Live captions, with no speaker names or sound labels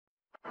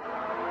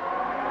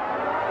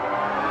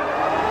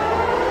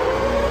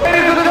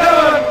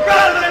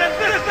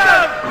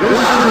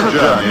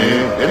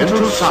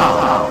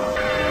sound.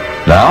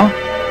 Now,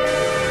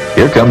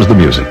 here comes the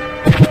music.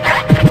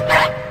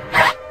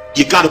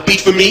 You got a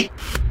beat for me?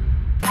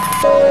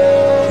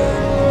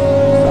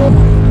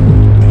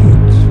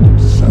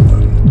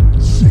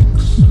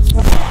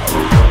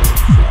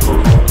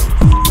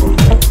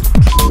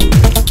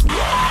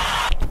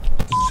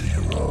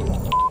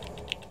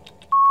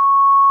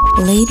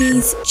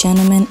 Ladies,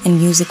 gentlemen, and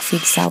music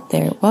freaks out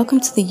there, welcome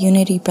to the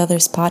Unity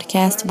Brothers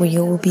podcast, where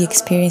you will be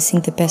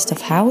experiencing the best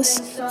of house,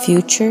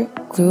 future,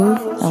 groove,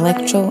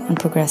 electro, and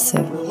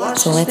progressive.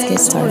 So let's get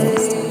started.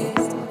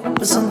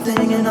 But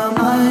something in our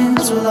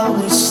minds will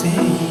always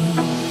stay.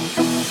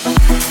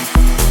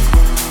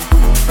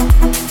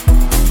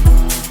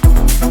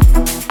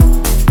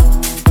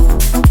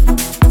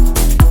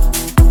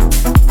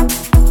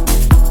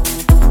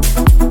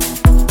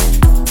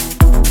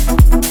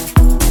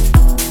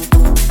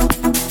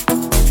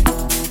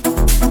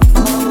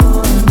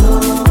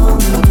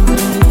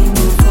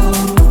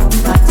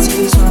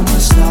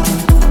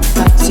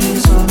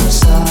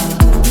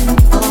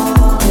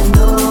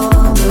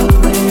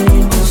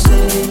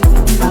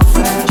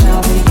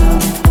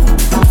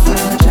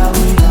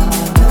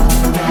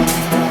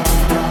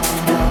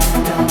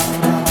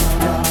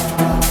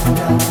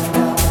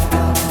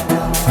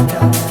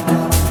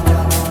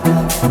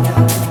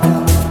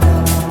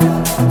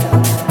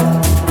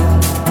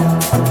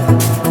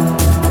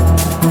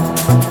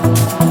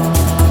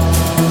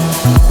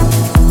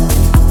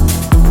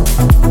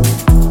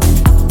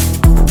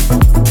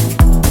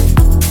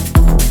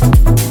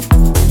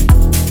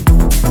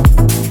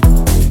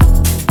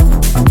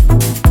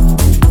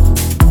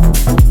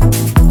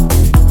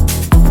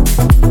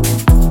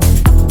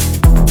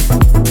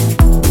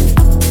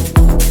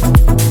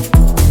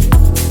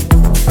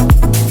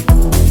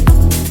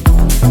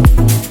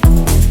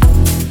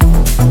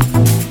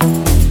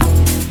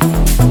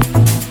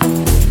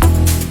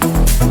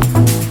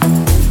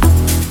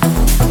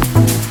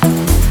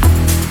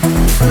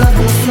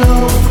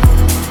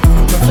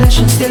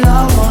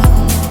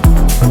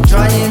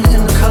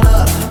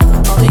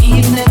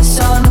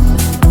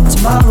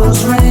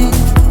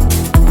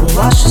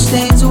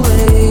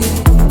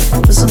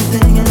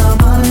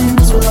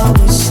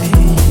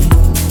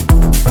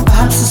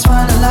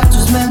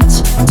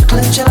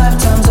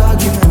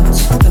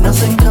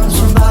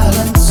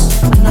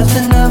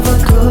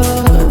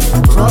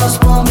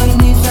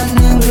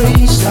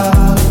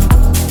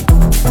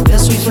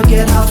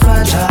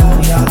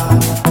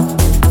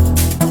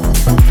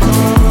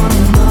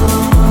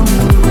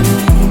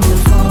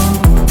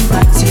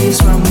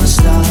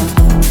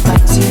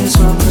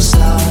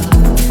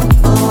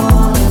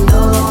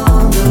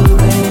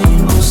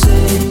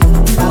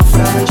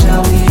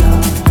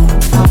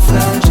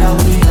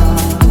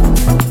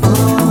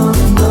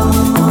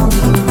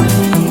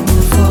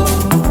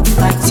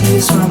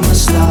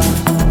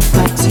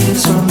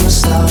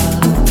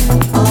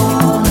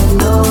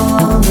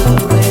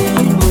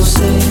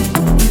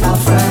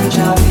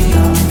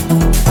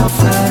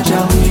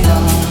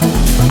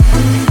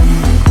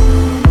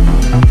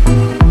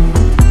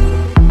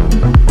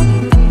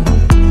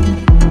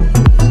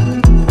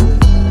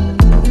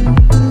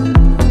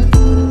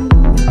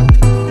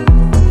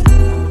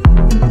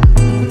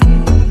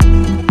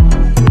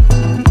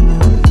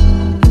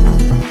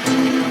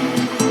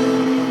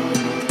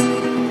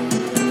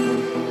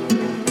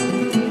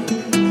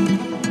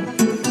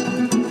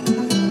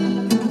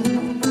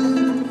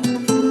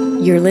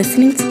 You're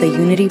listening to the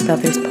Unity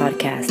Brothers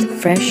podcast,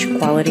 fresh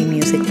quality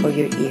music for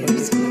your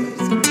ears.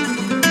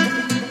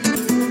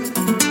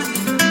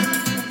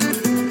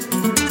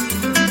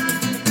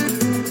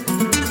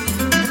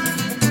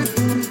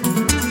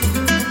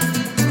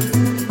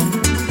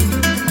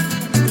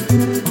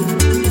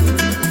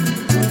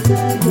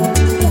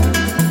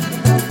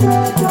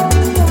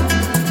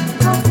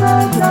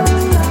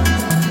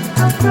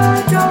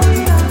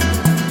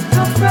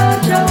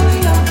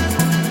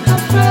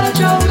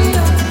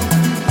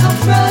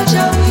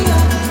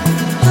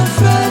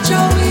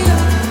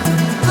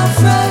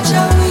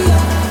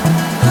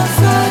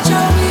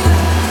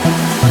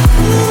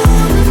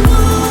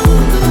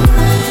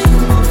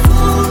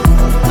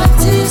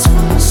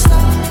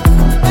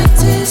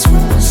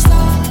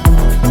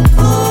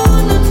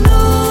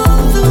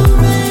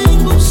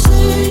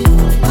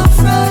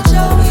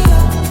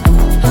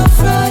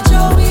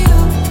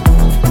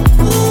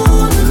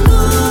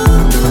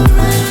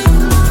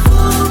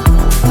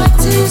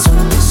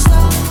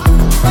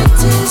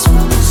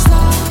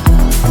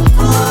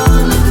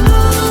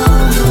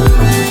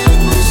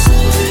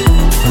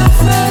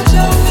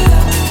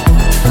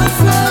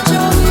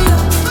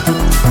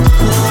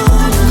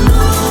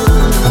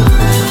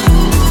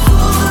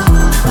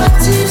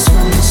 Tears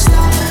from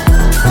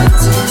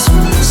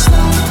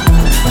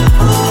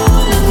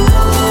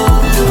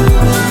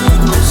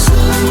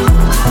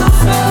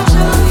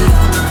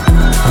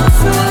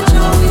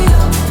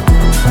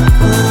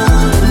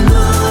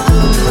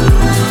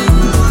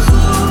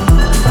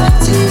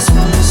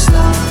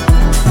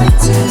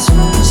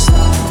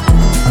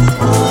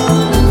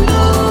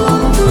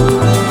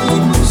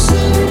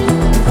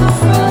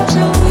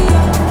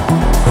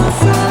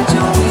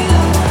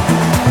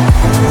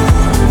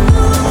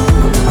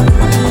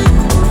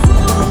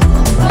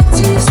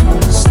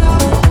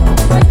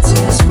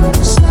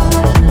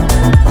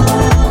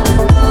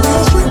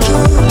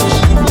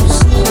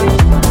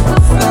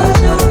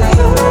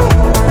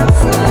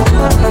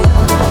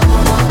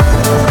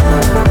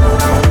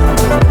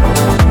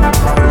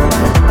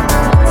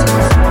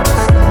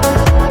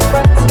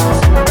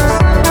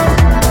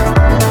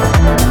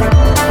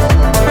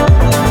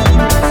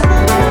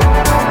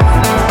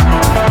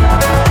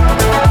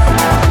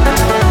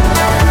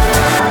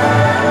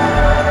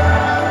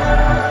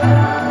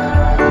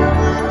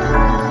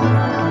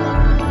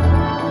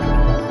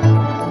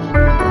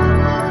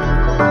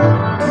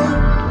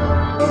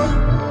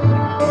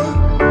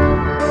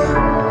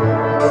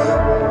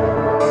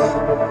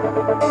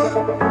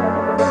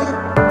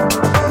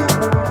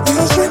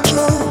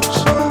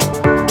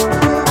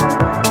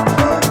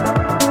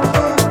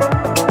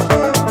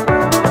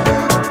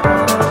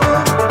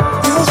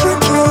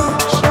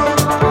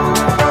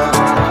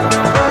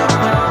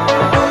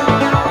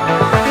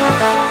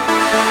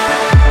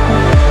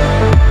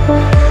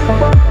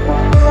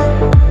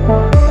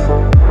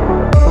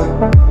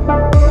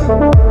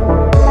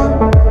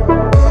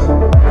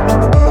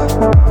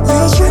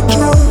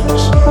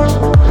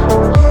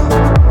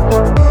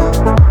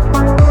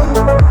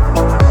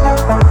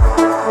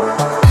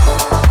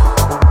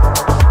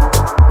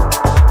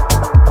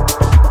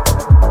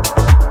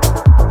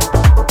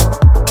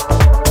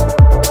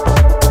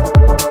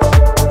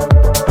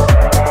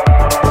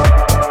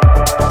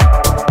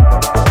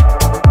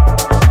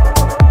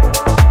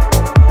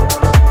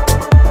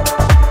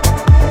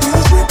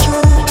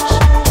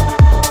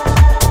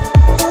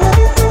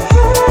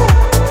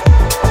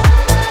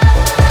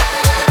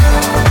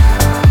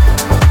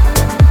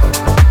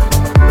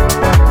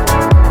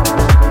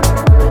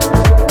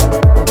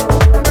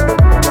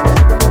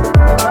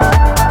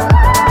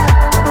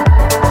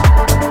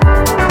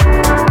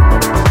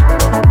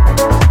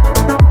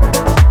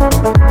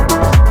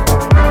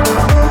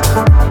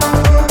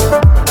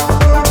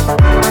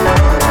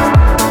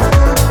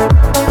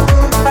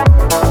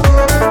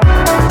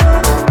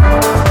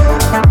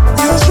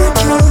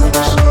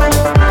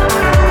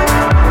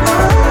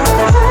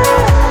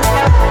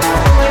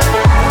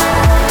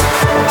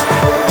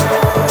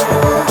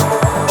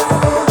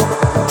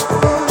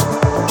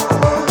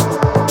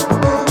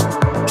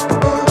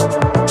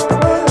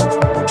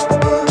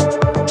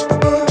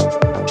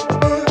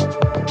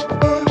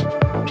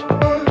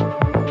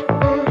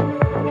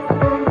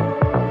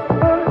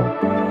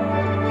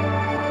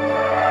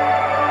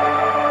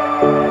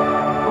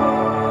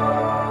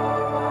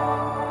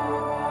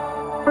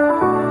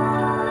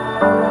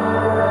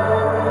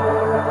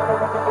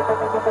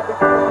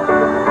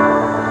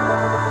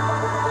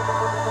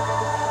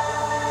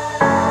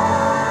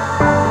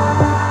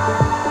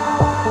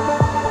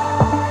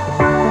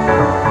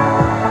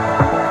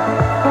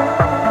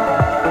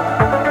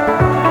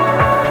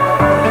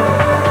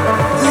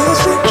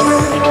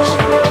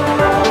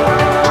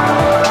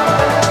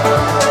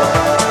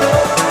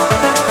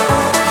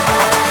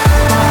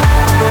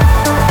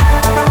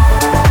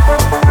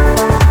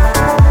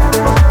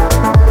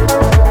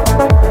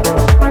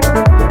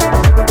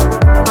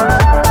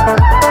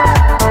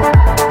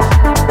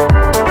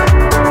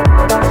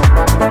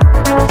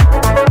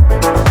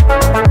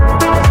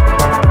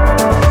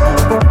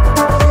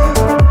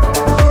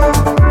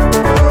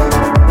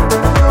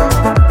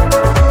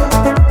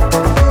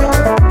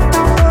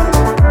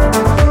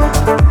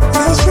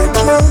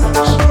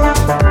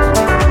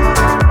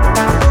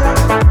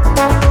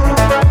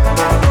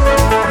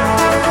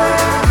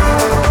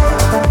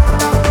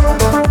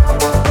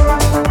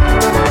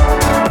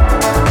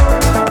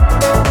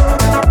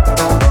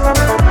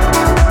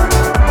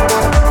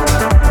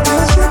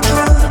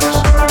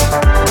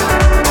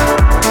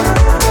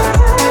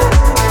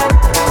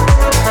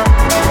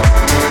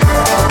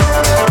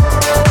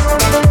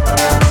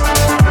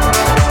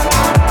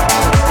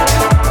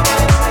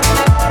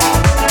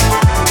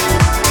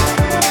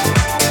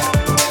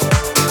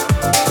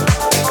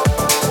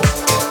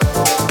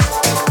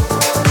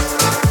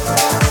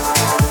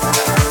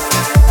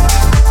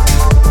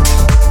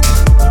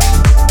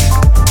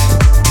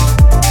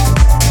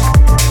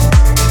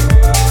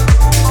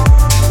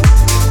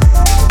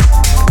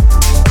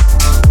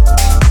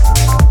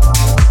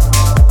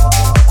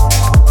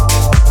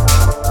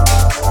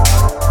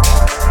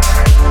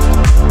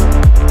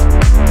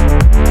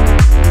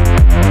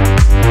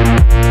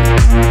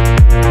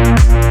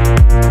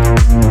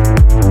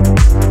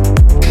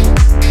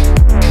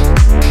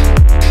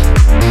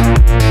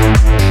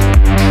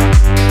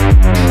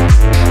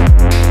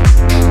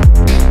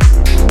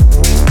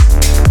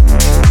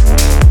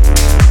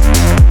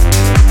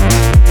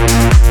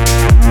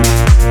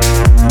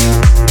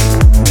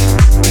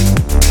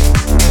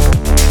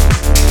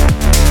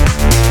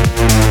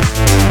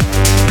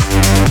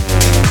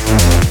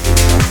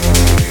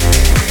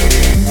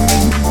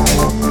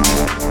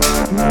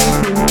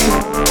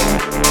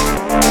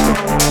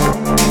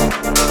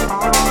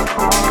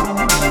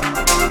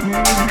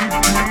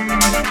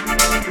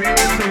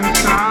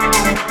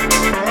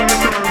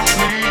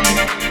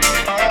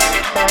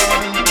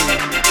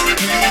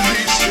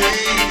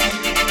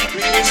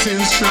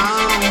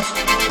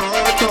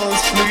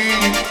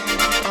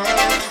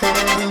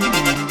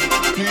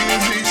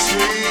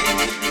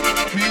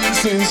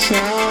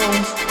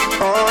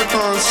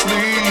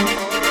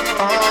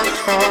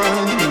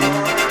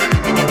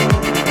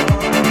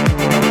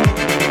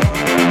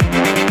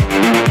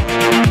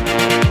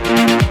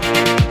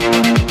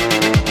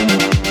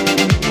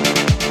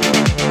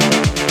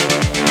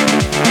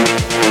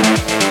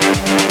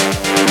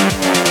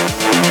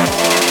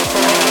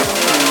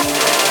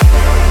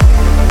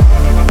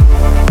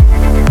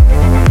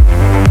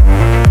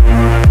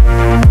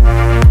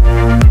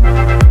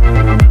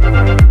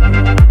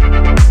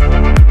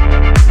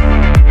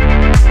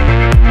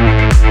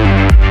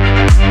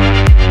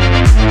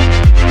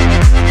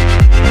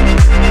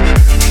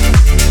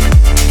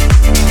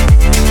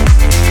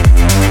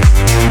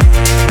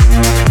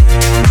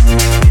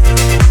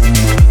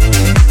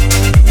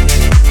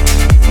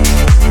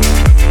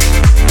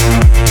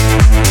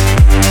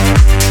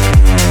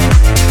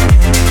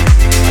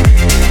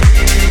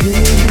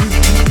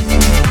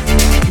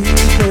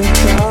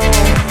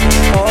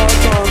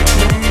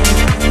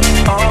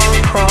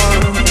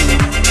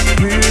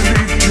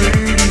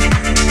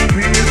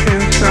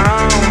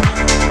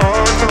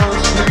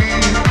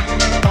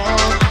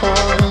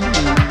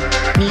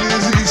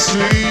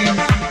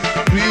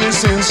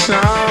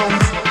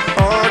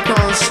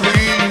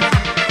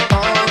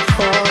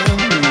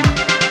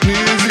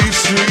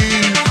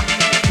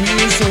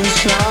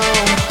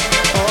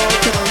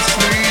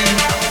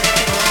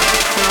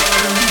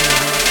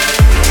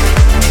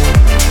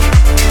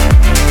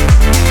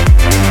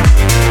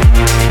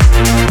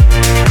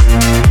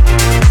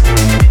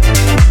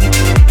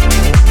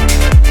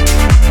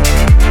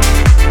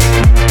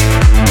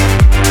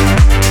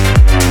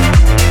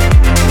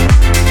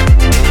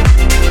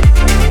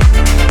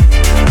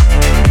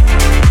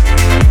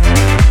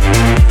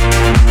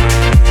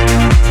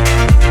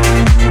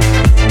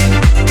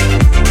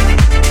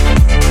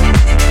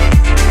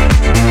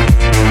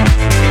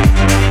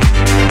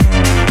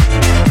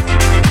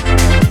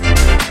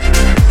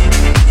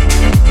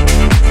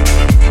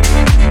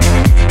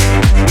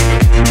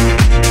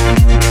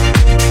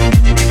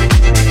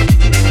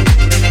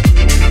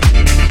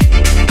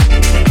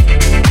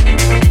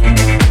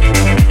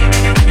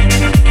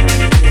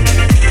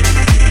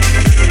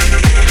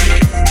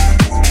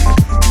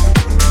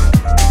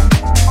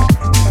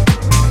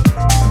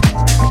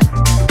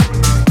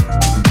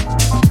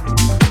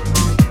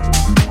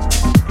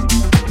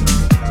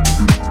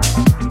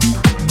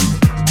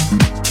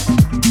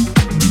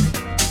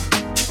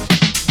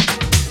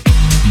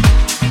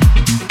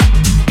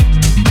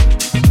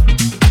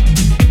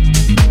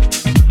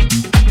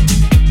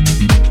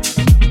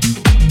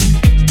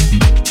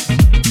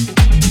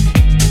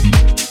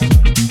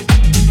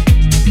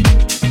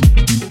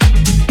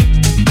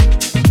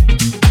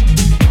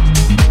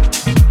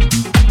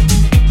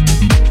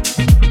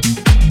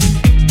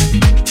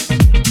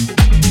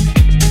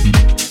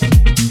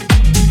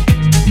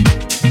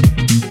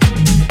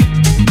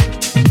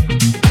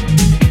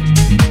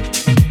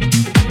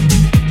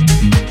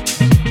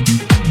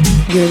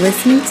You're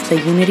listening to the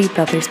Unity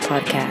Brothers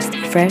podcast,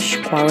 fresh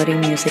quality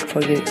music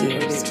for your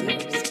ears.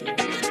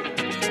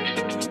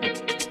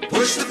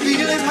 Push the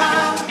feeling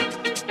high,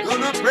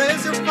 gonna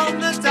praise you from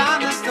the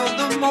darkness till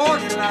the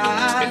morning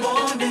light.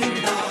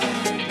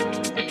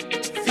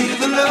 Feel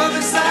the love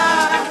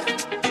inside,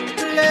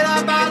 let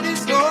our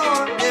bodies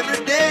go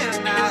every day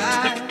and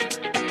night.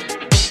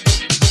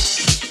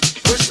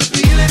 Push the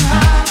feeling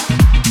high,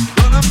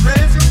 gonna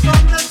praise you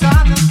from the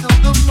darkness till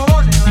the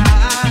morning light.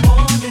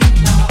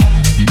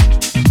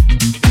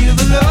 Feel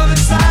the love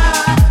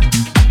inside,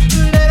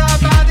 let our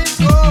bodies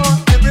go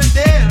every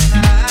day and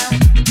night.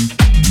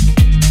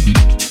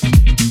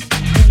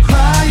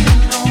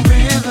 Crying no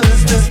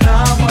rivers, that's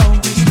not what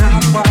we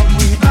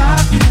My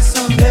piece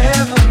of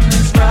heaven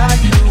is right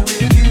here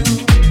with you.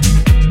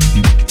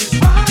 It's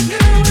right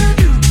here with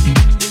you.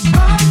 It's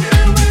right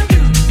here with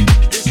you.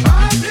 It's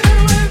right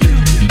here with you.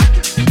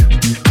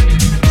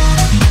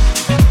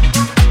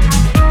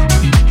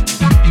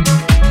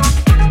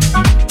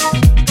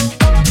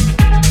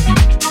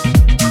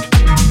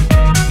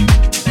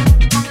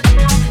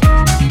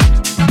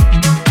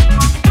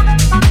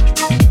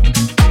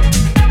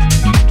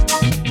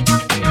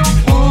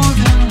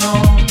 Holding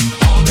on,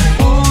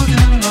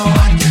 holding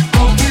on,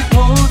 keep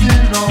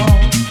holding on,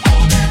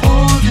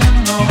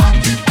 holding on,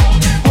 keep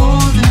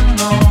holding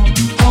on,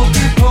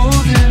 keep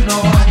holding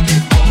on,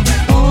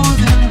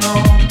 holding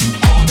on,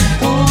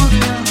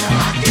 holding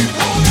on, keep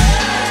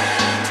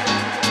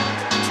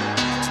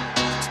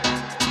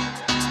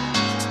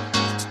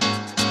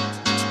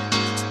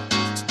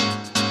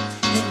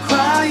And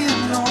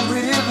crying no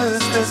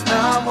rivers, that's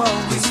not what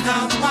we do.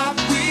 My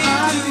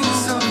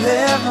piece of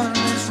heaven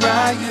is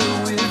right here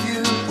with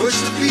you. Push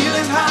the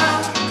feeling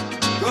high,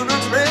 gonna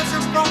praise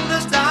you from the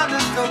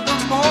darkness till the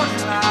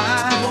morning light.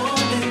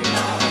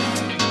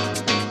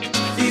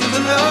 Feel the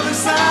love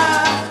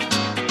inside,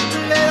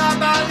 let our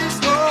bodies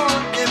go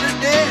every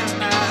day and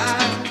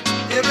night,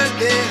 every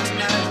day and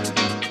night,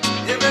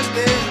 every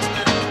day and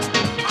night,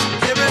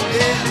 every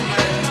day and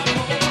night,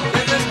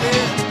 every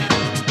day and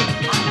night,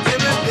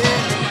 every day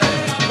and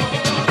night,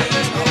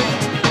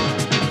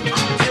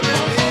 every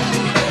day and night, every day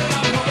and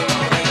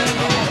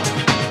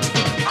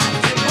night.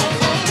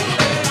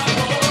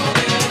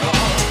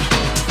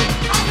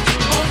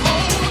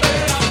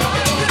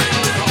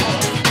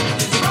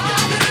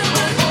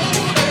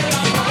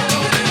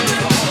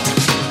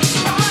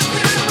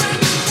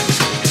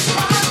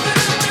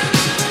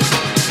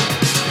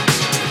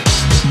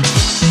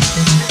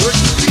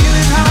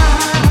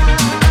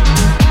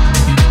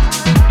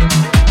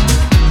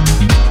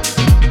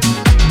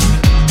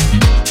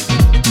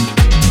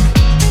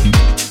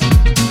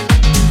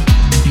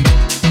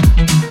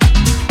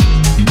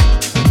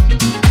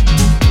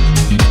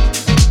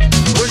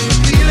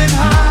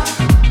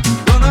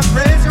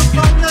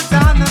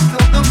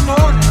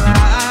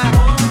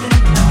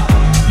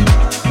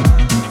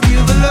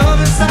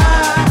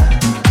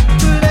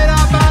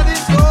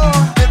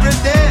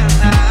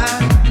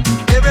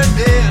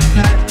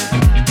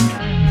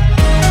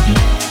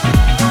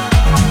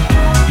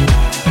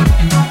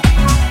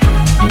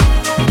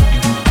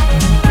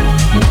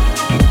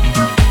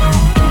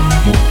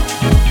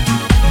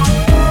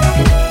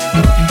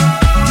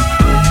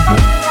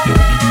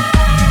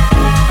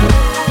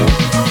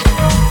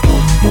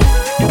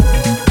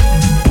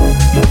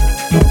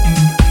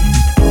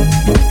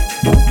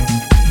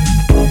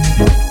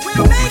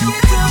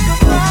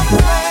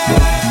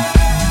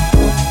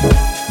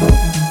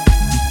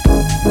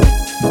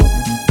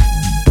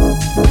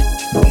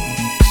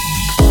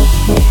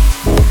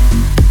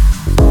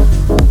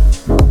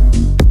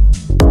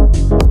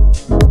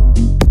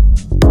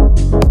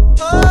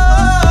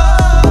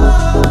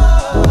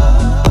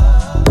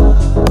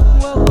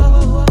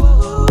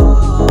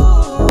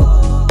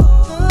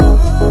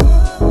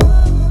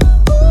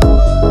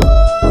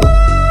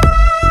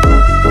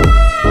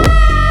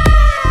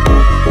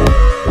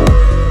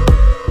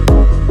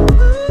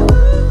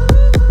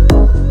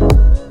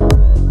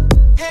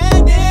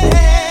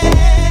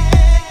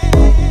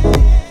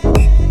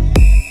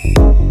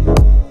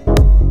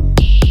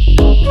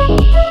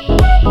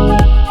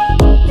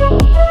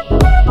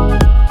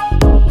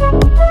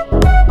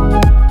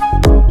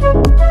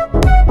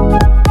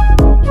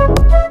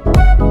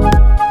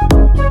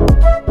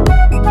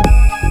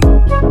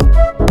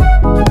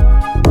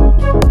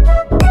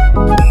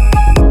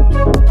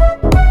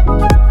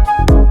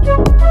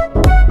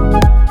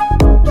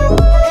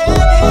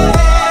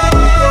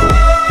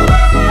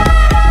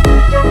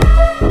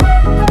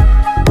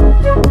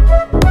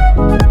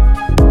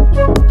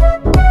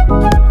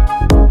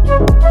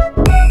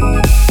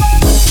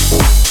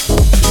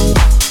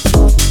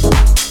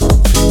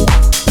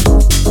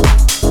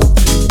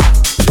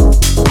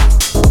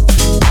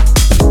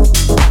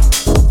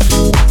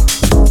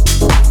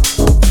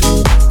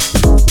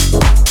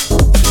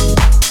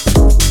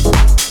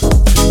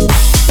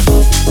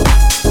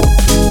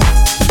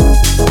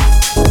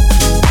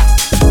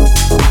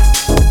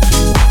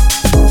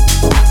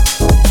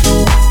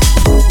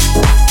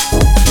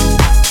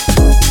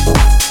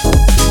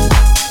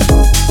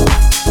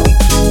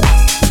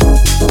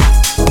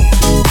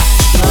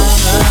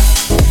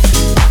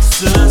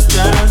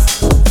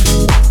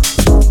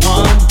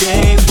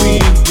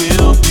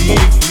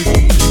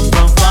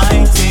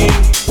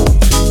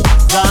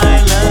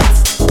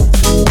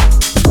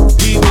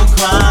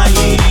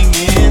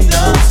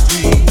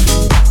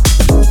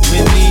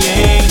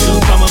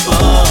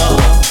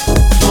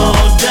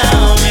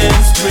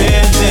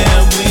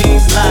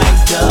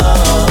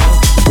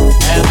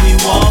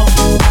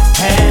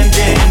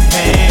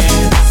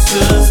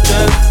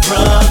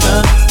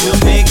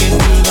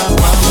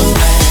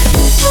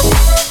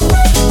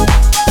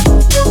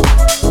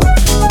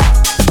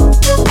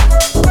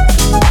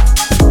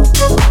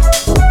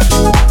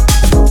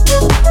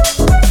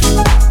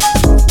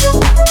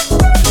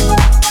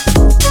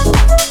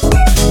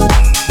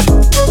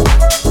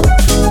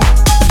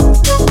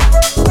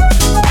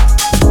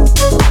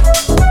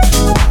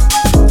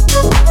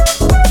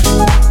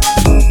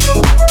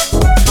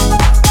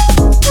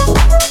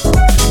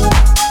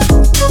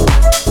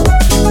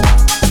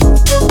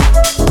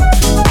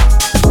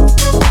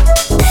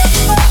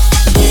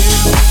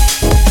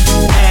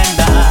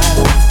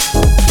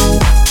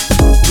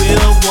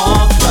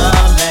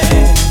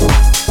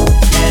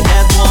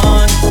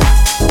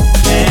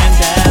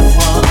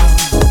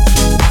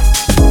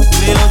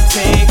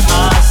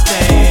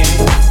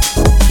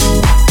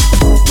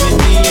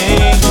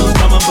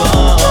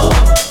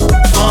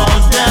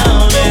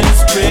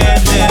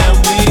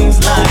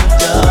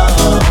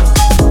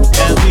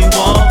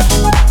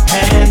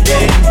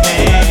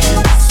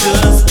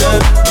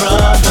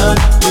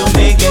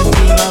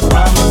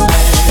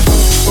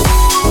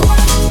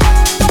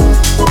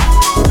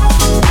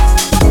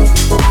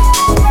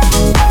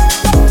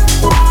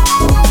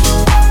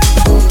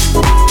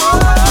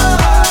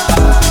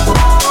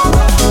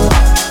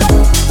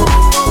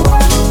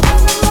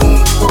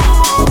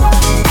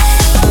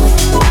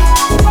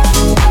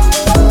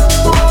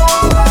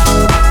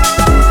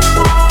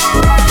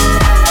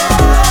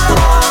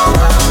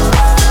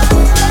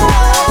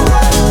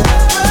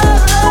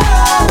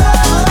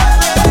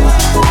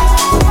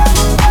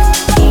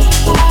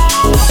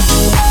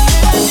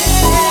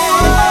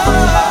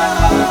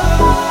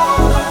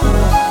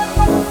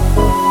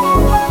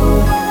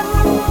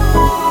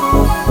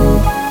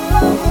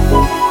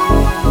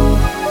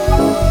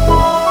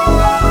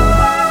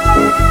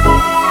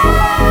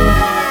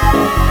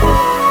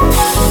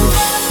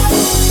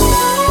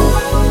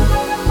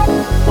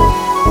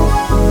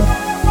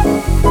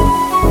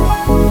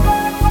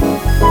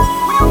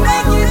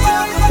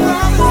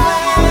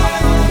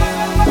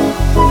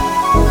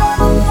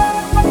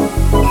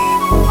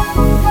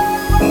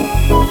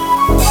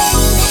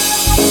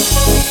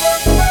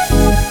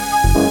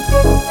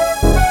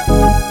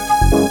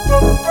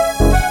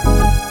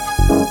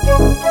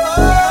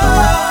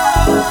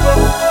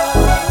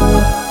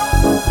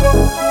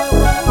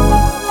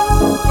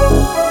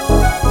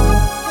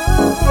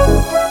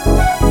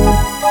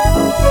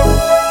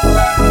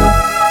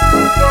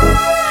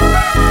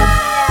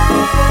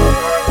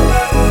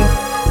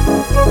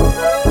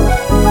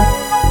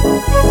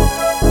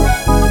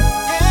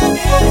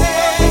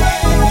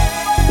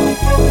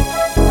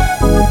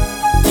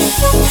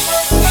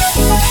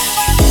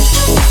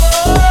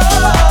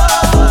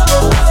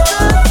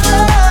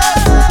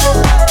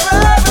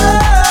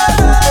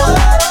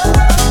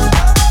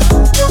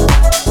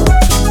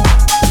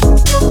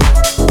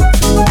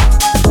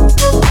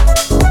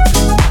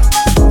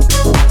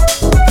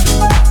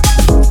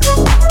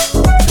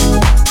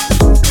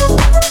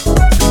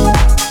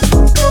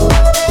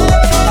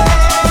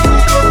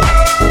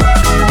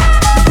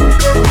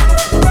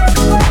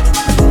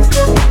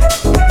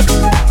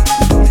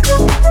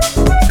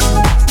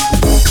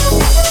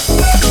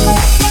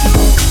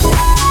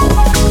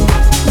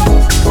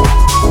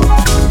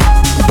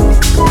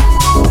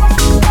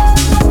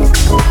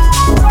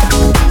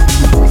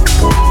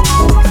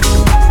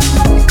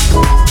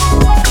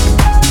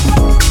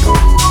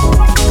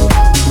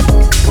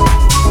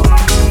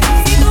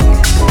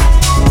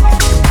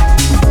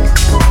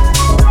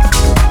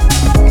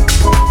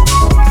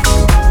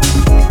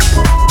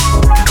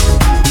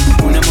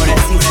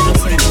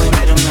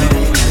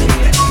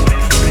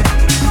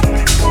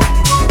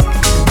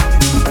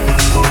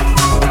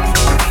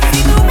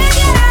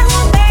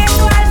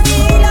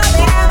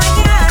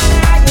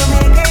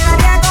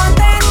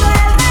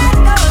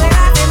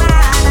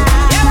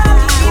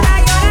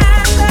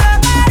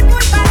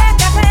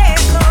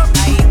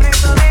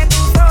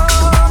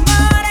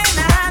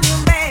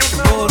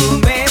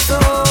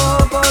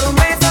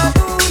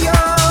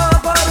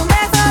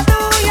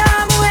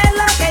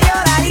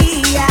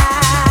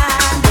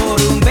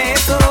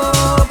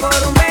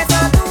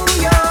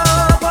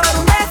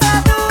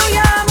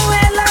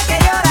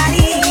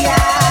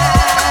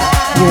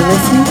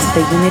 listening to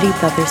the Unity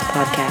Brothers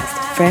podcast,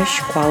 fresh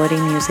quality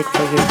music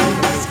for your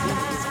ears.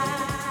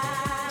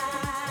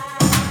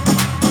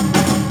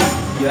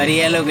 Yo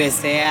haría lo que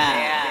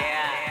sea.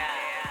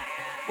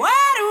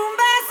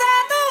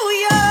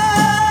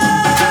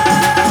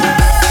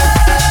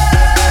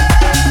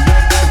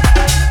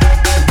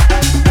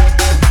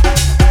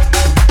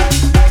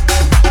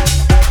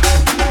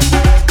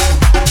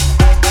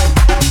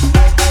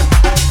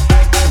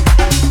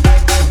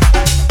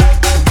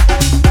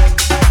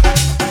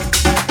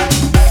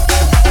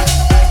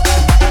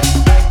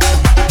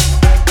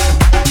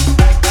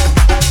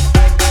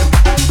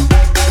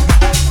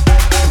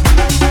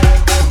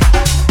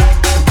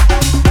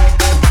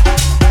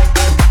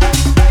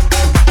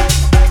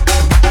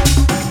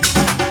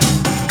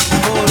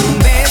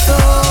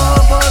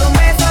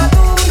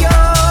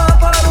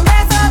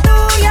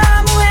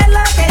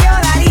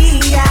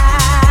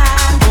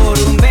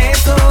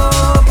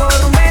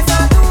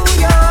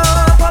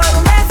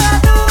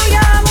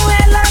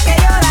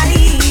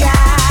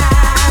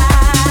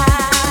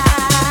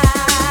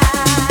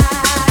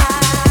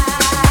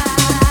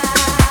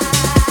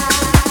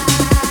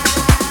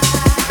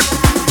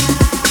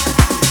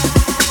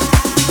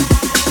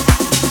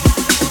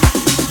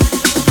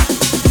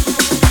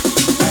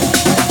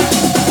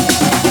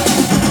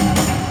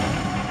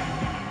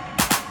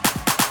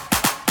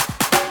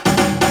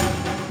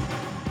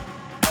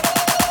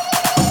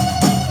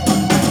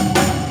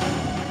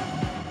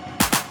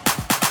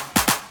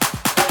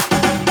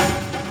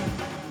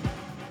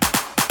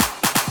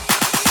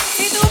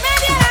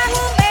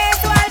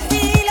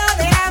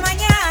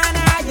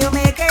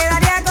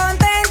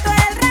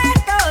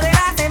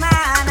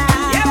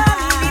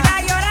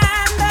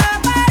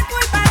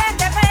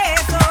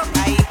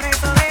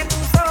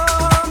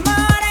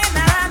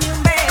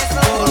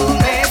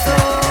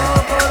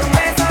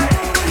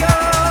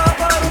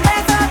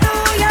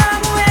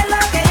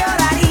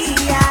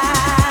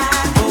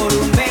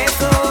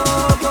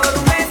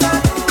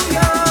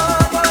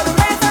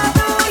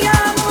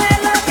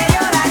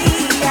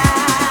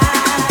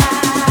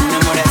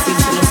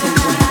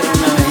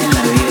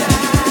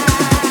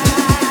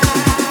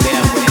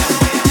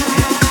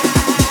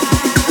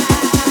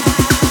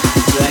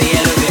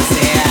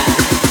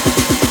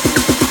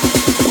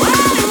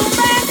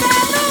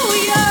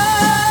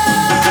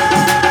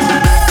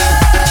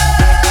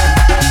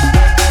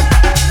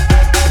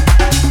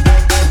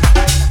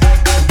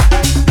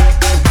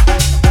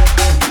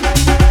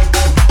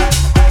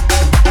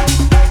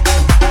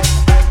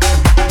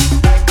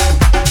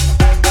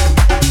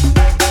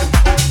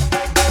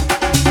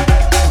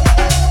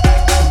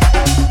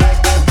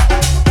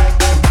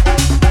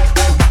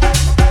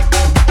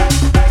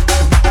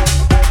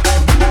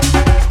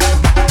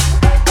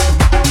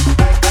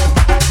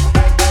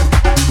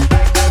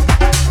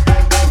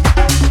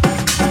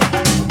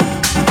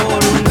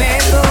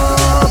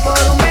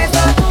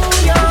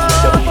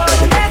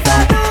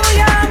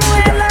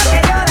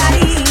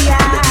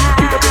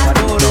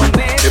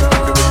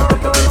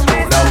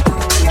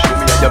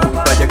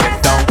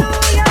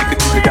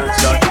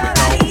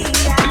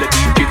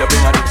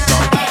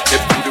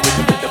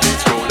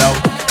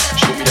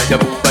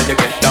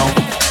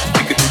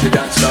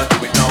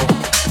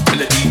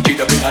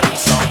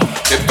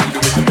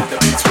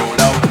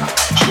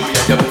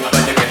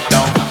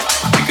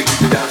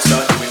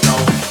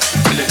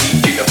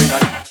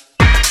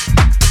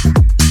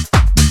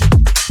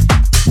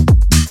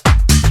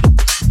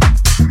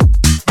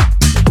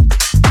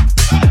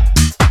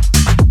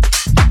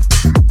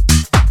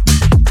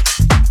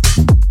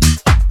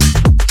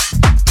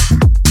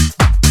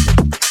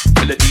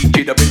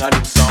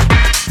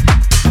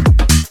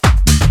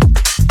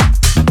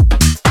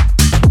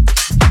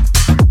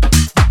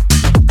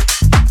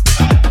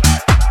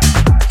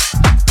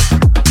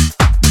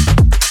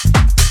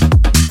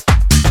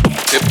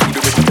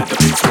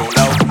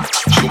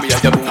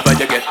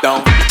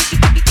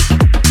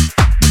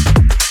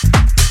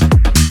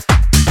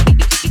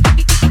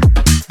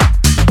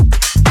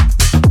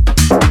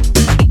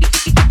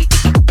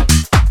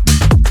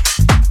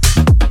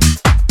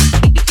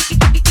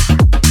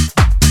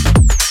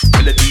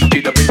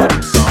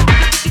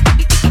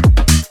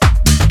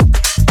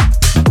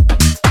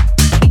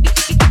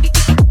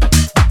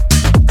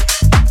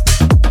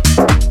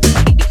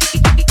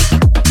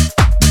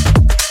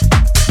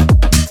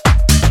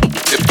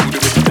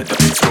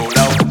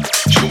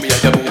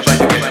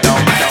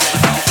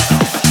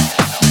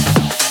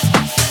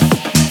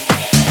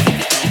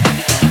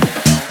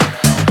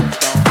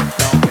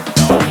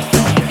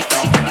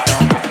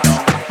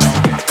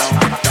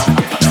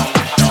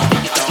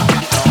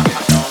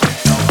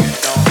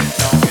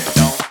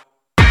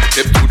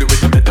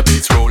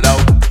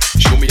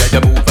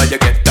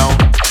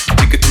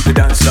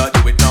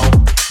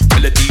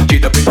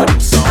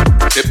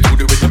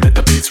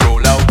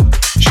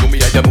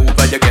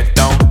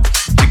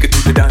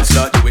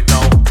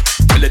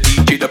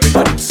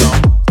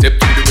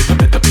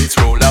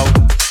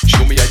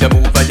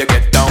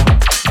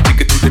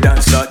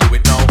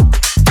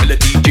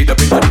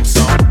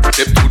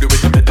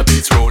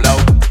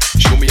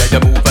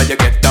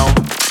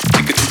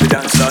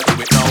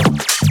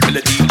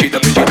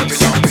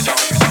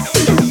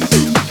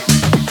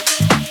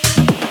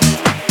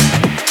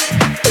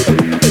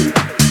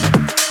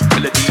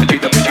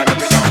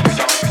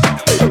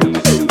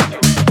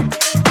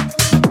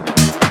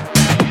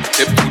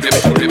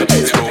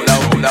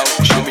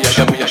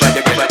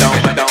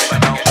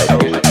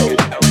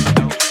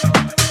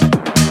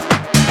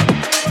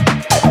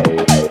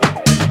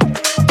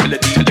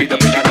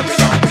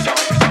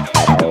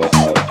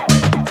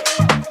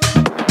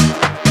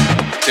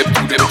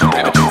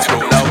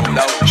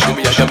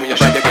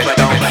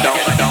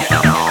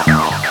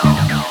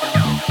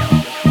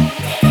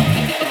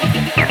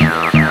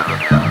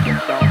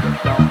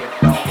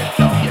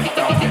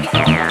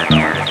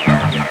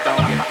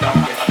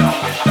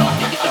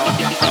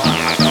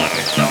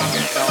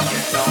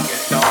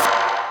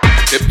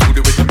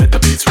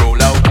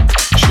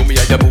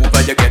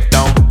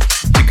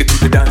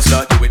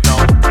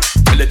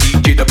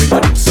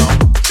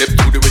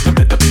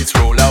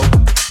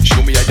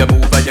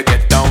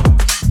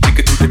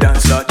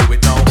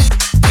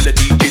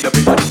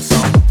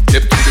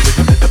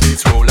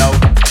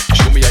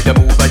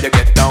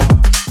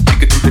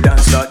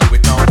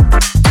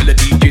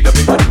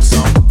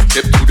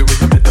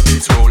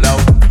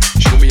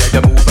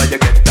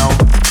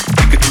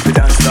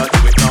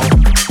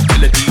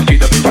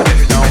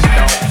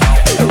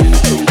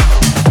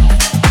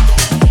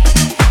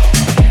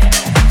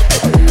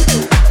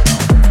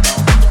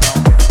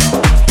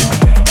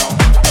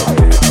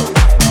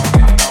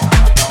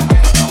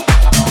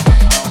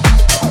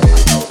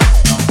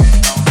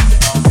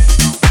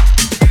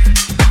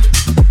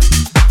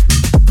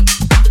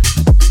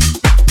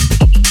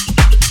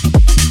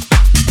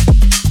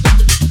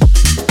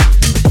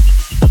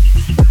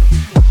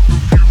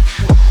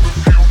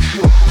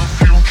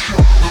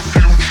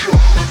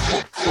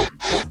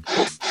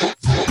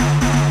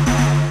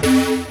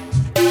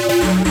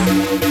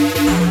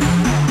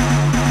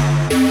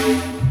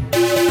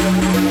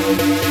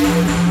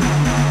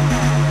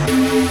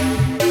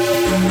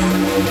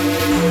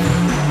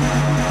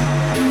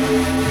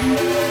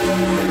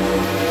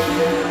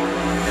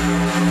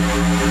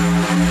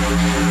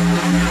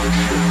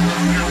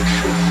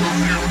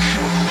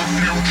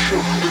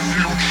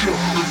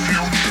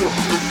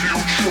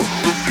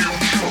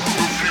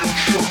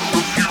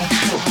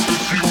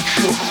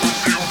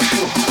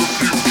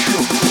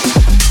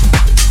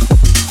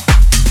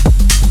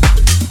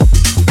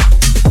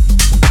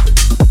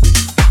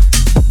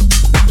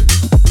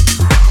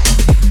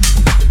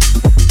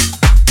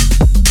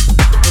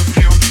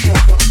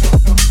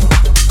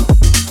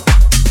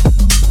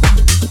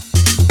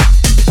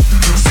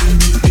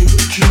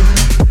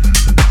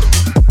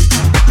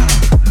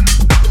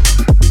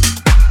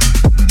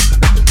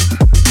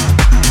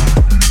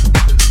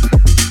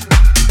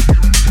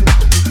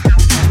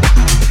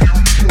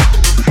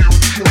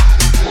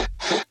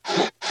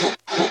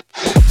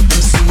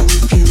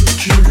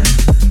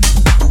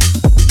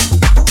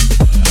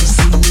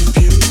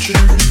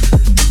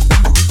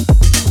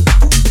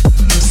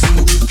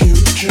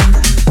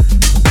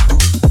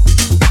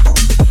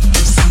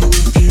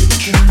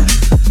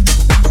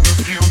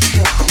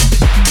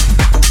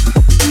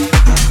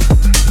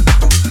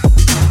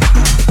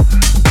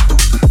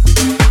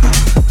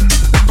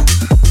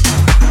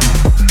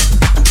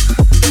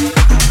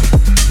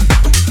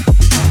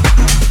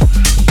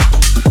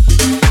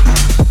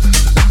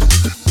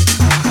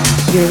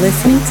 You're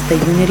listening to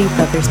the Unity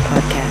Brothers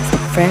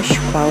podcast, fresh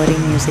quality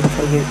music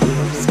for your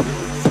ears.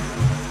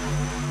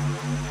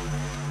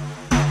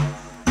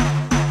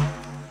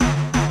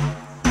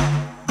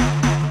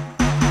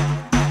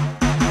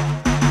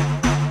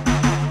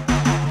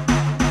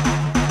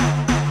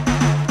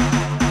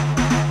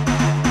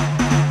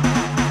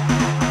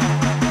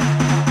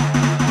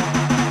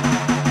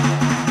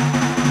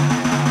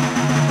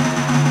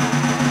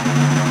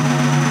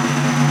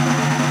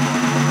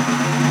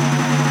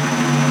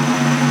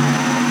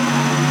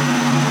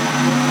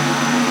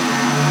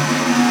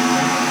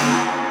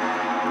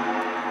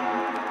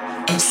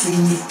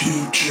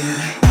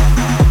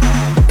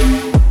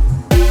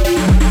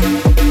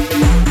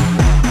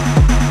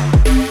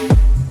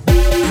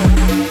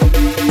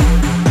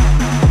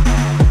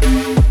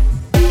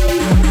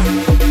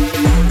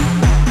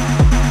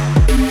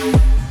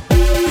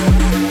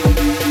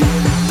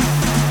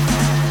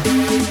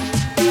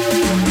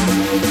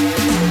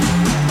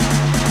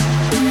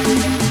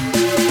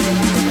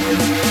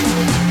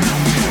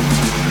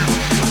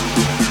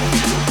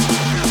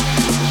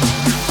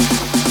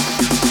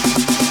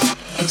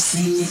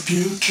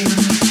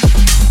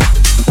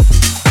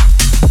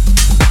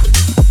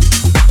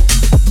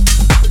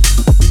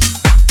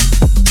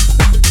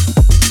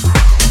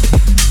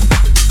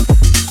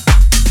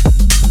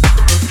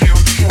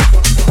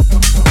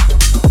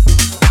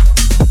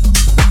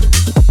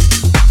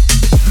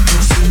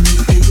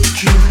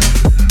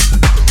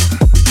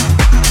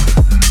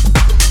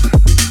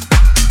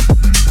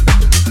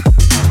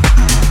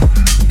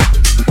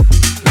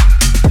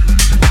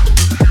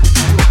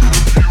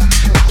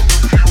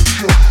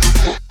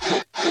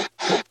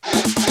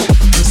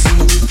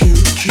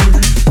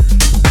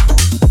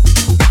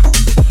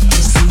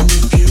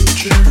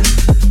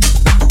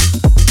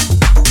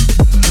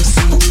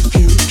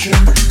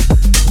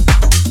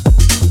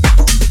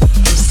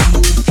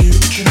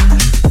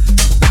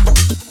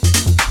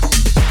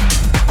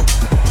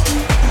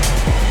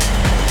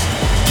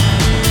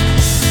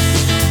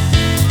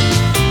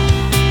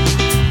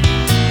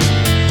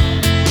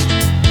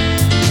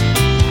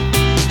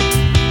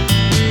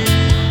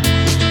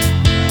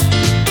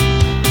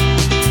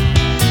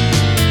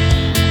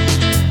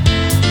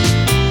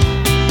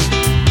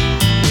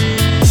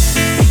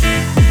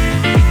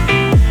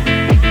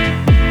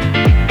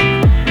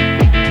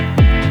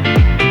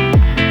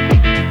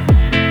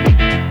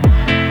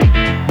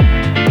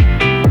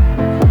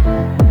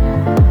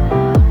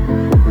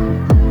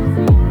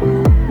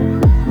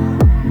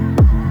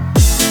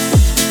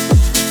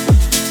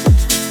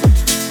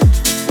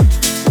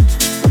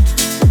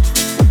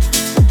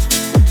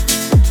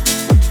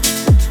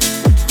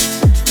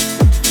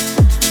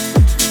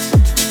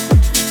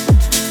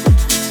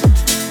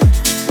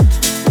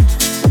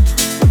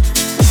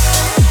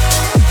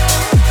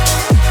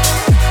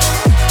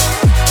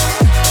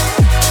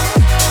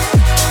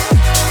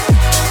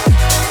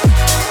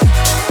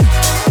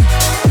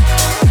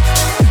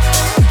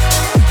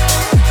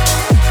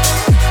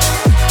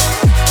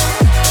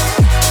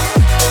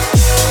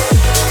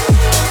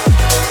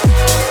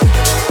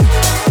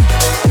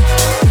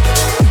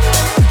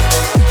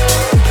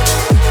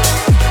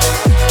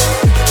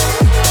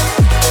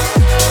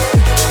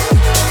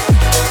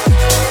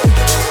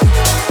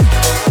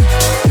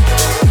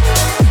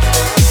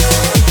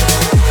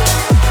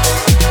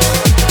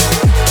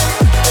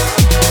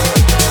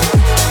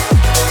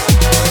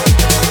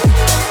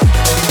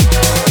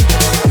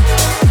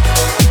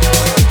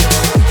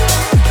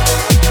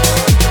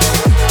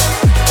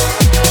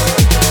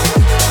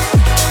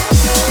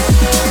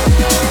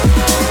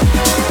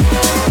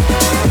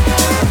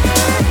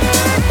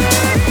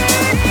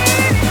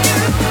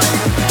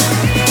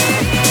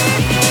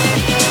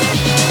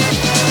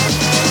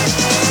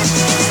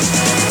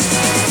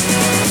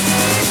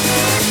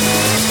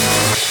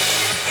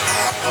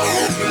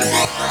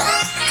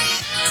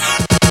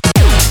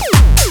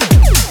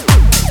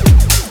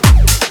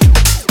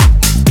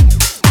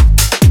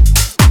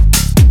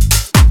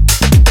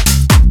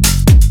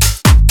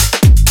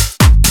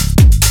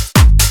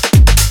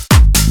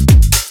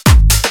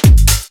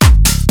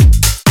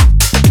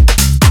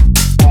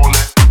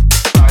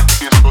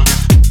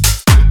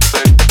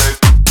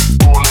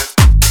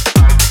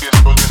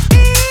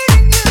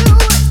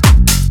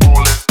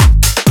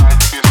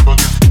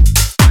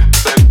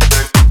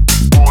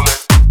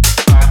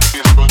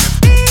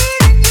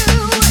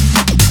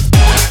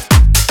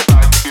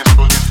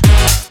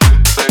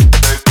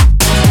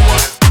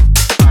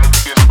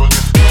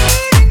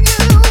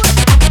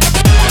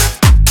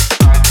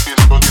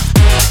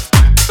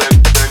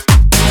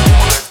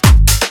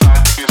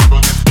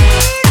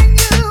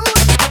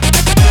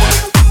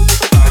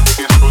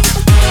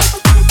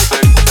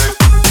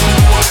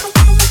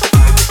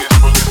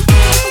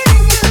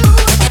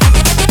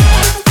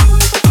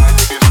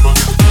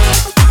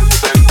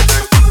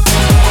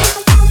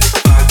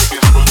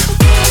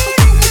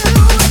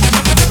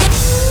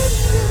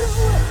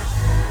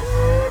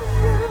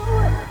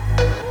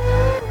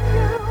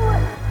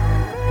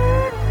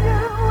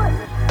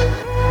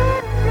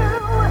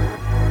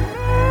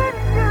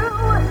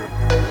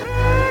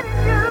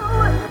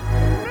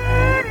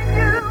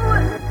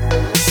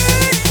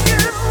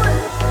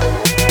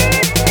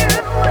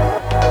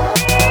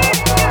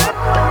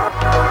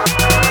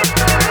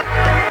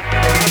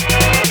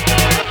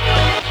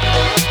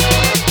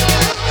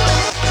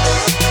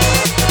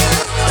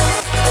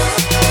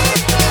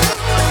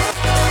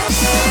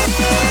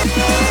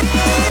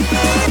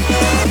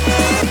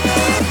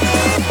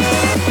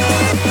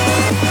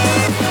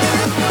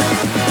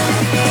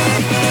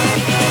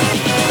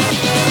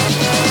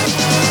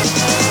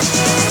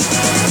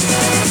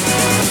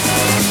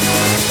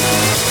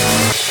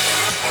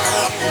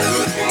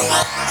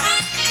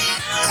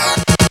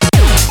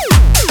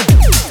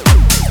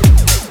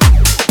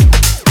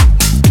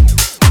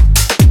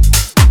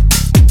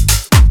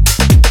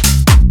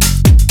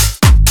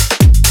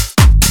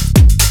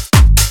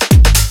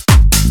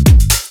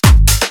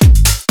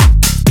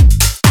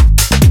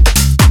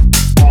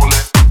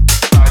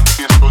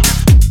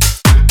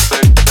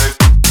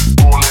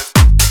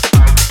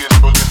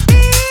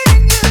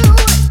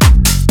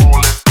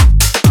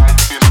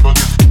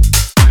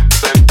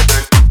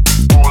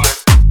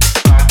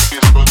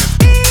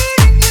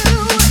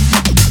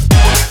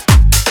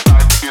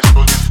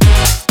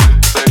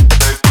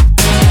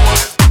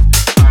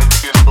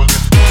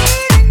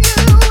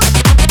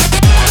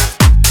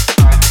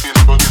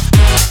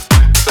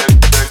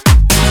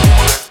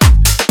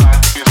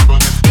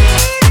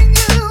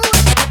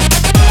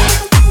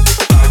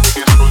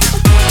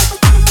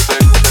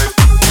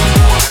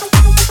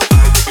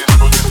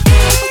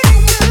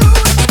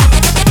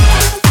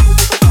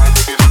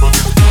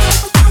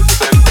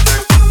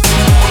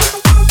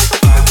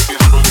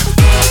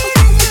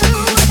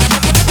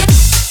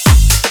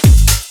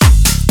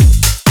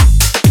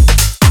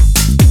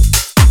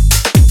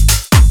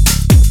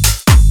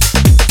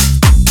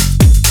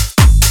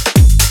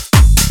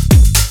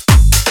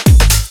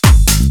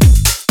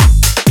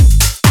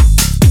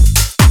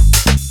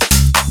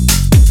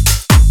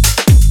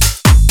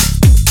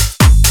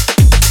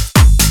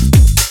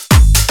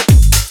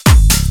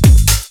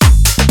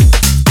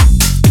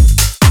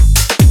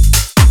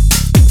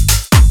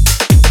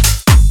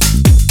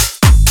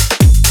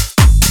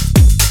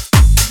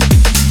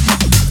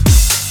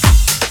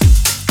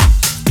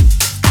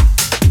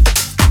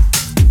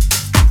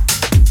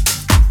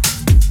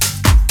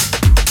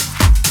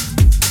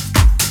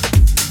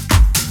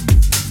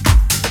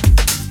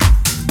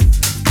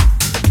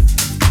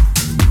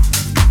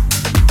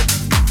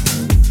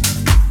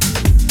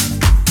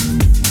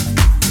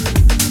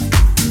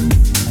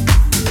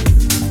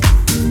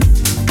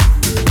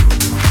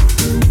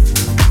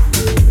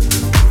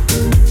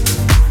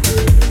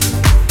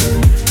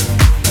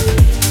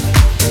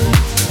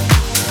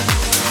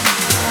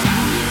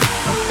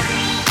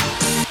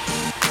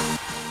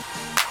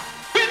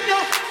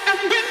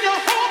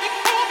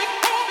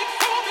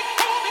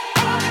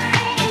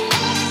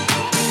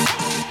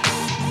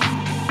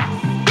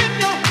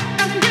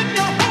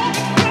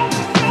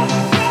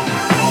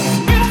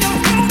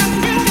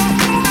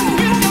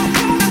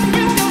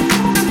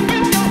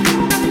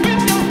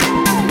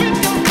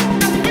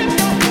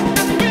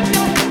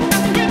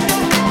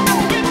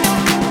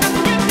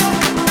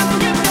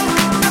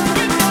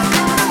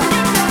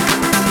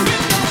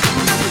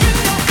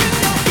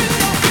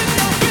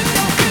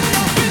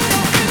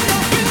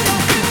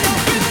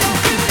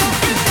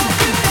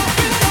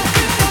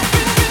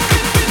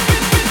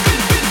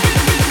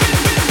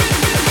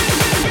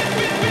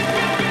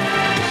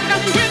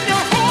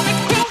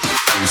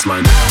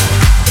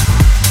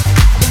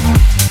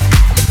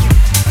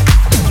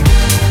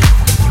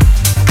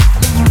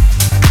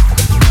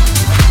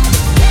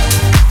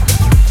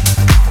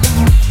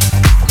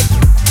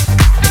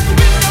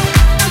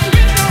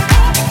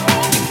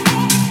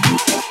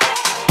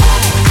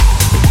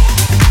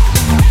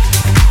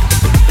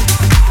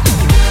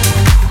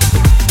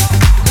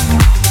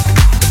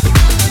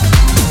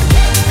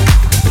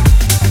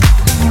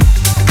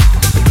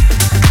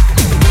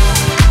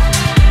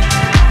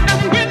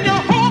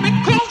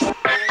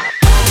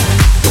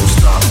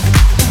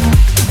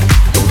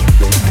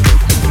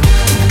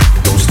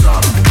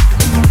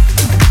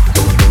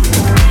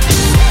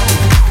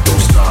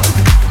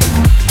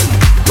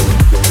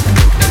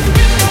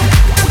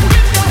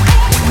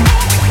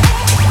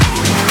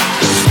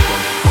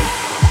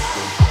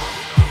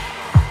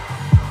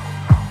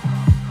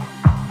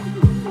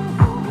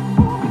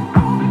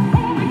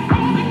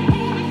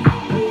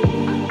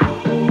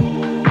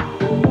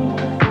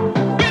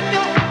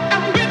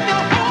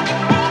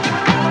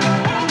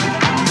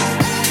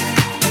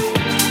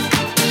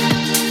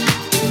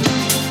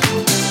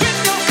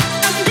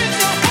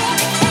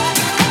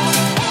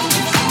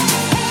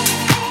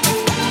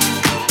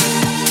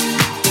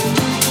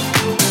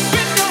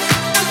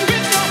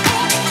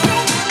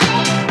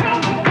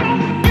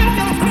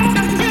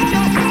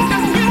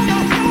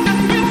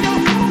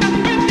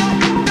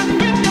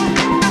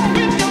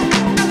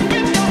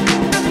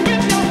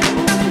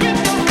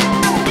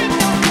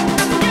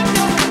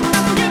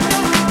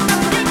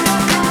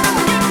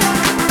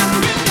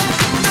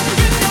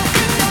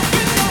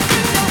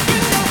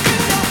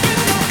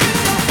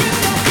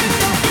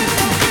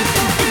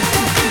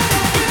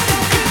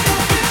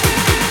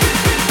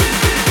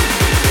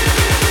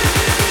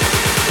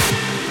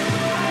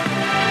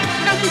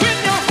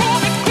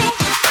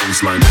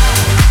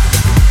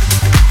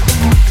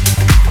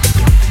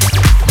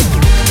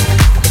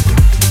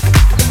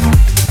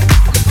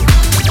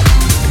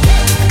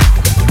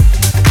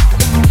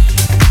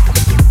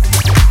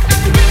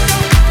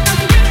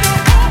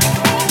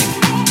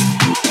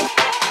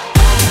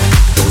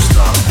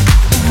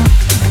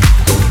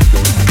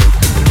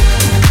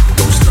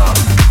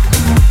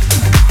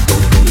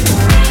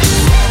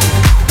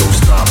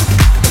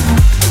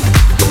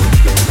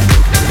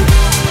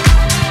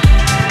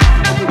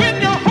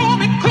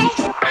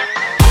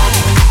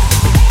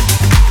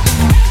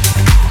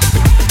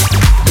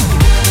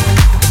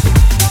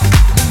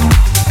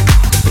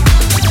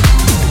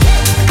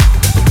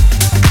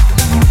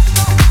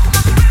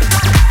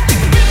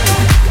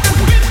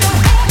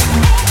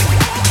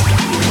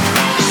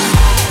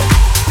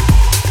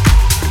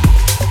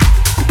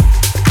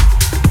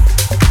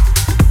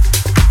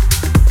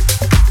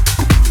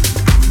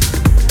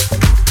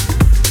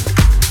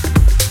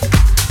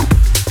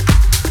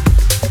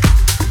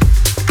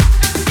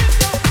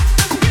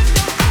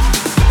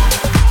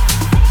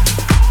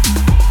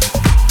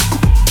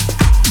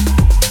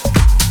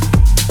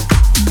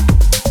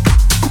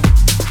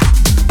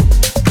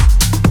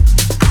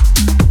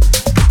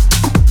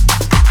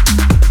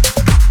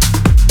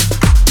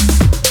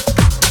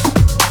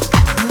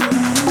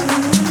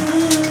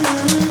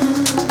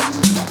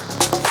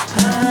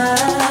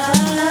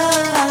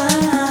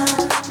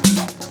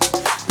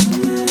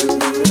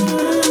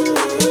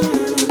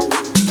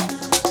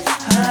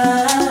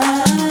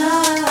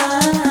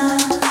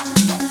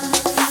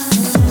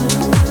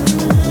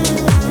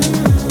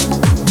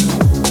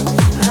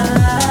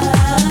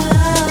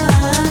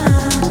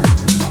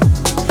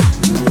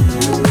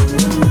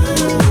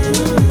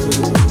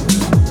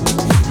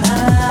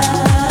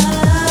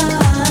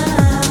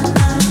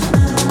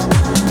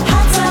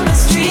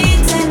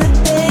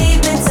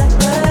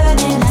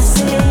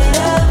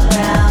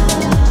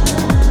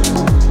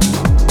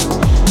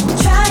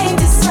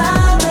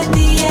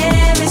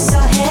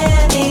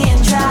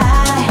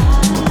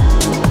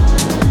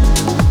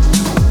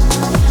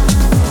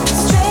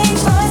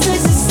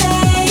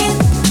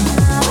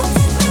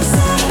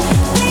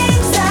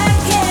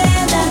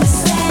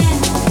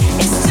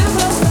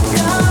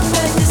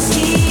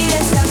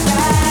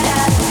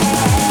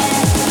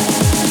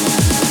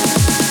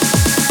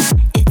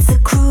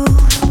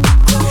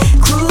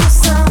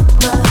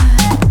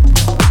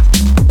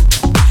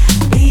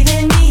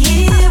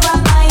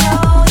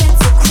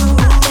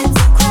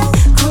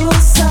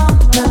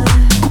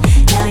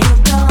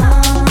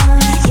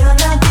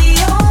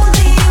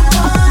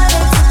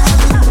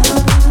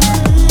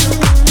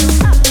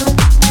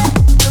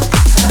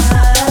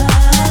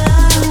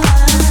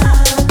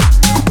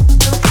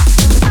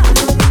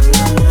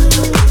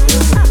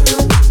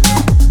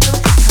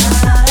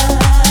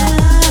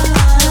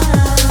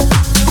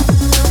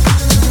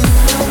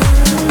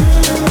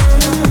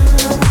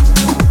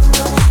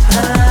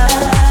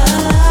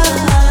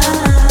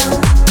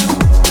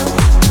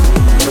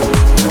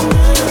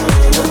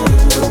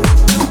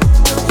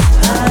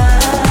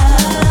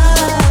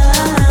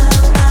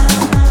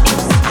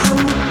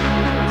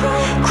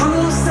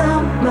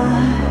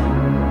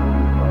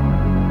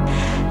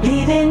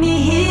 Leaving me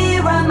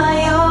here on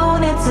my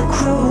own, it's a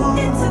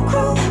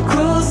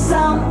cruel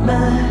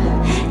summer.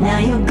 Now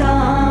you're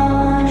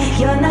gone,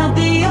 you're not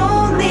the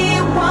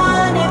only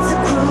one. It's a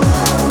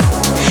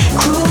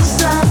cruel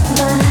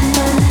summer.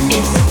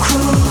 It's a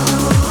cruel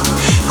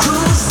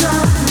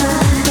summer.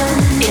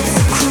 It's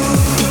a cruel,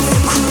 it's a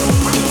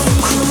cruel, it's a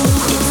cruel,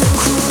 it's a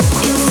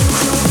cruel,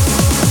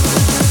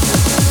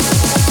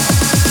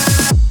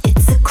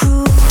 it's a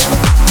cruel.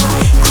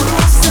 It's a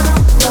cruel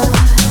summer.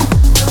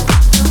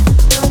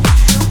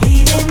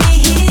 Leaving me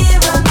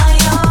here on my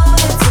own.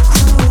 It's a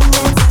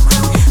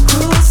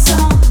cruel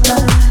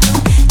summer.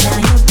 Now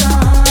you're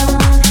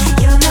gone.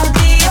 You're not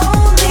the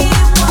only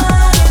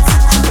one. It's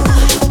a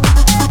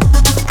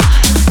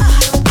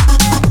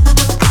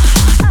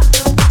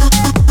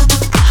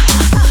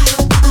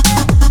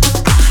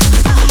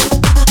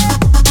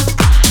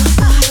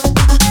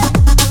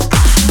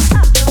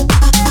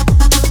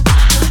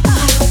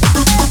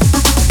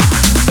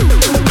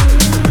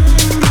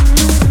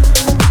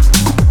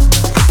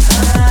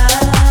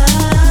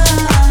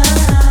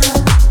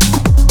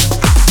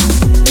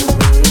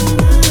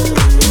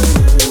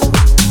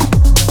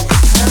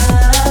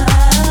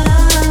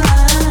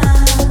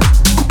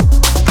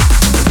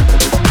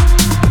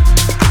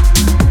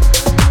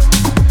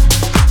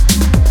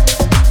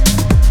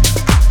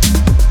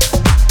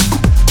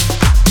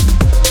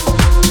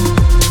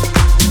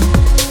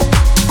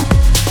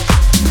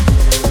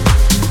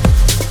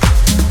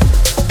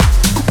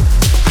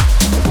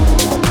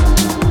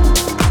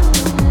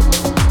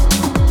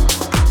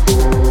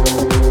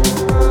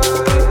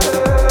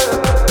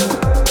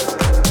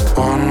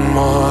One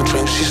more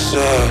drink, she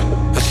said.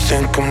 I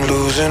think I'm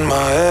losing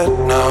my head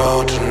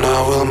now.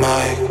 Tonight we'll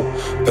make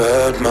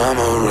bad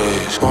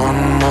memories. One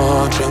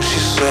more drink, she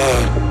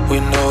said. We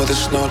know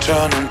there's no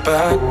turning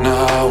back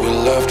now.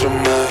 We'll have to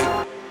make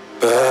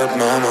bad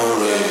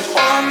memories.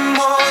 One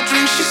more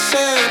drink, she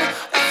said.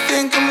 I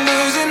think I'm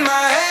losing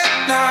my head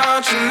now.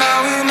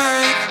 Tonight we'll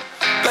make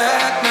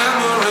bad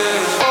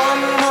memories.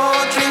 One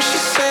more drink, she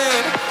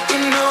said. We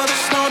know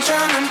there's no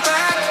turning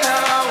back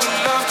now. We'll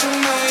have to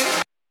make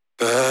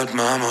bad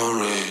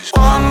memories.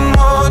 One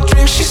more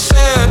drink, she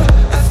said.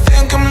 I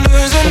think I'm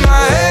losing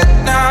my head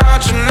now.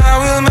 Tonight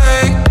we'll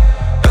make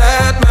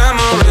bad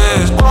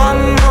memories.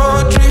 One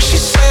more drink, she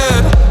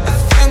said. I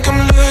think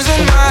I'm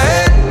losing my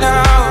head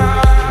now.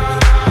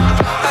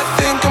 I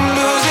think I'm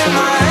losing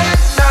my head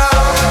now.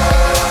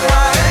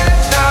 My head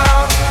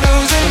now.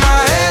 Losing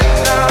my head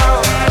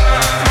now.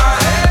 My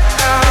head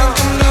now. I think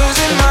I'm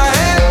losing my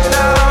head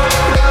now.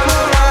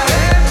 My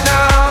head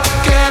now.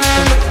 Again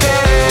and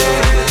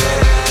again.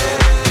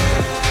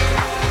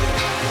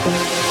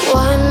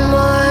 One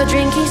more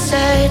drink, he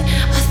said.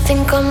 I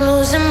think I'm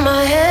losing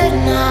my head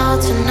now.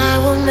 Tonight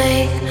we'll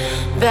make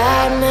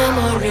bad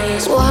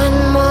memories. One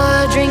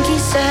more drink, he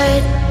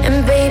said.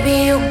 And baby,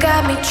 you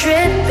got me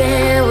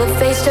tripping. We're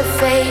face to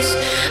face,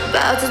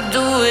 about to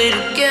do it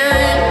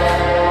again.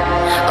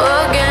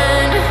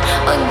 Again,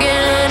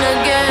 again,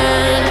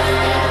 again.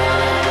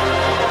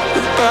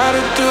 We're about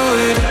to do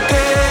it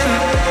again.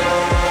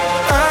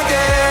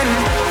 Again,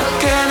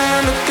 again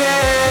and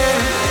again.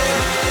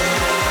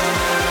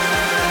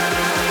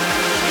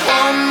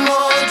 One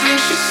more drink,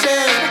 she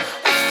said.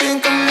 I think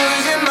I'm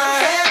losing my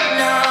head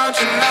now.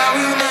 Tonight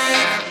we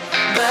make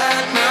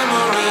bad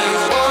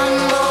memories. One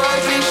more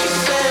drink, she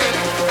said.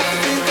 I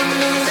think I'm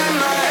losing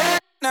my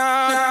head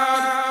now.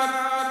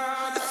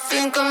 I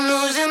think I'm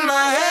losing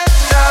my head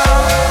now.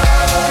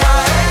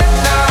 My head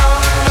now.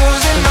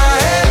 Losing my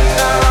head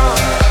now.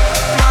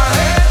 My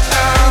head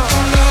now. I think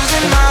I'm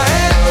losing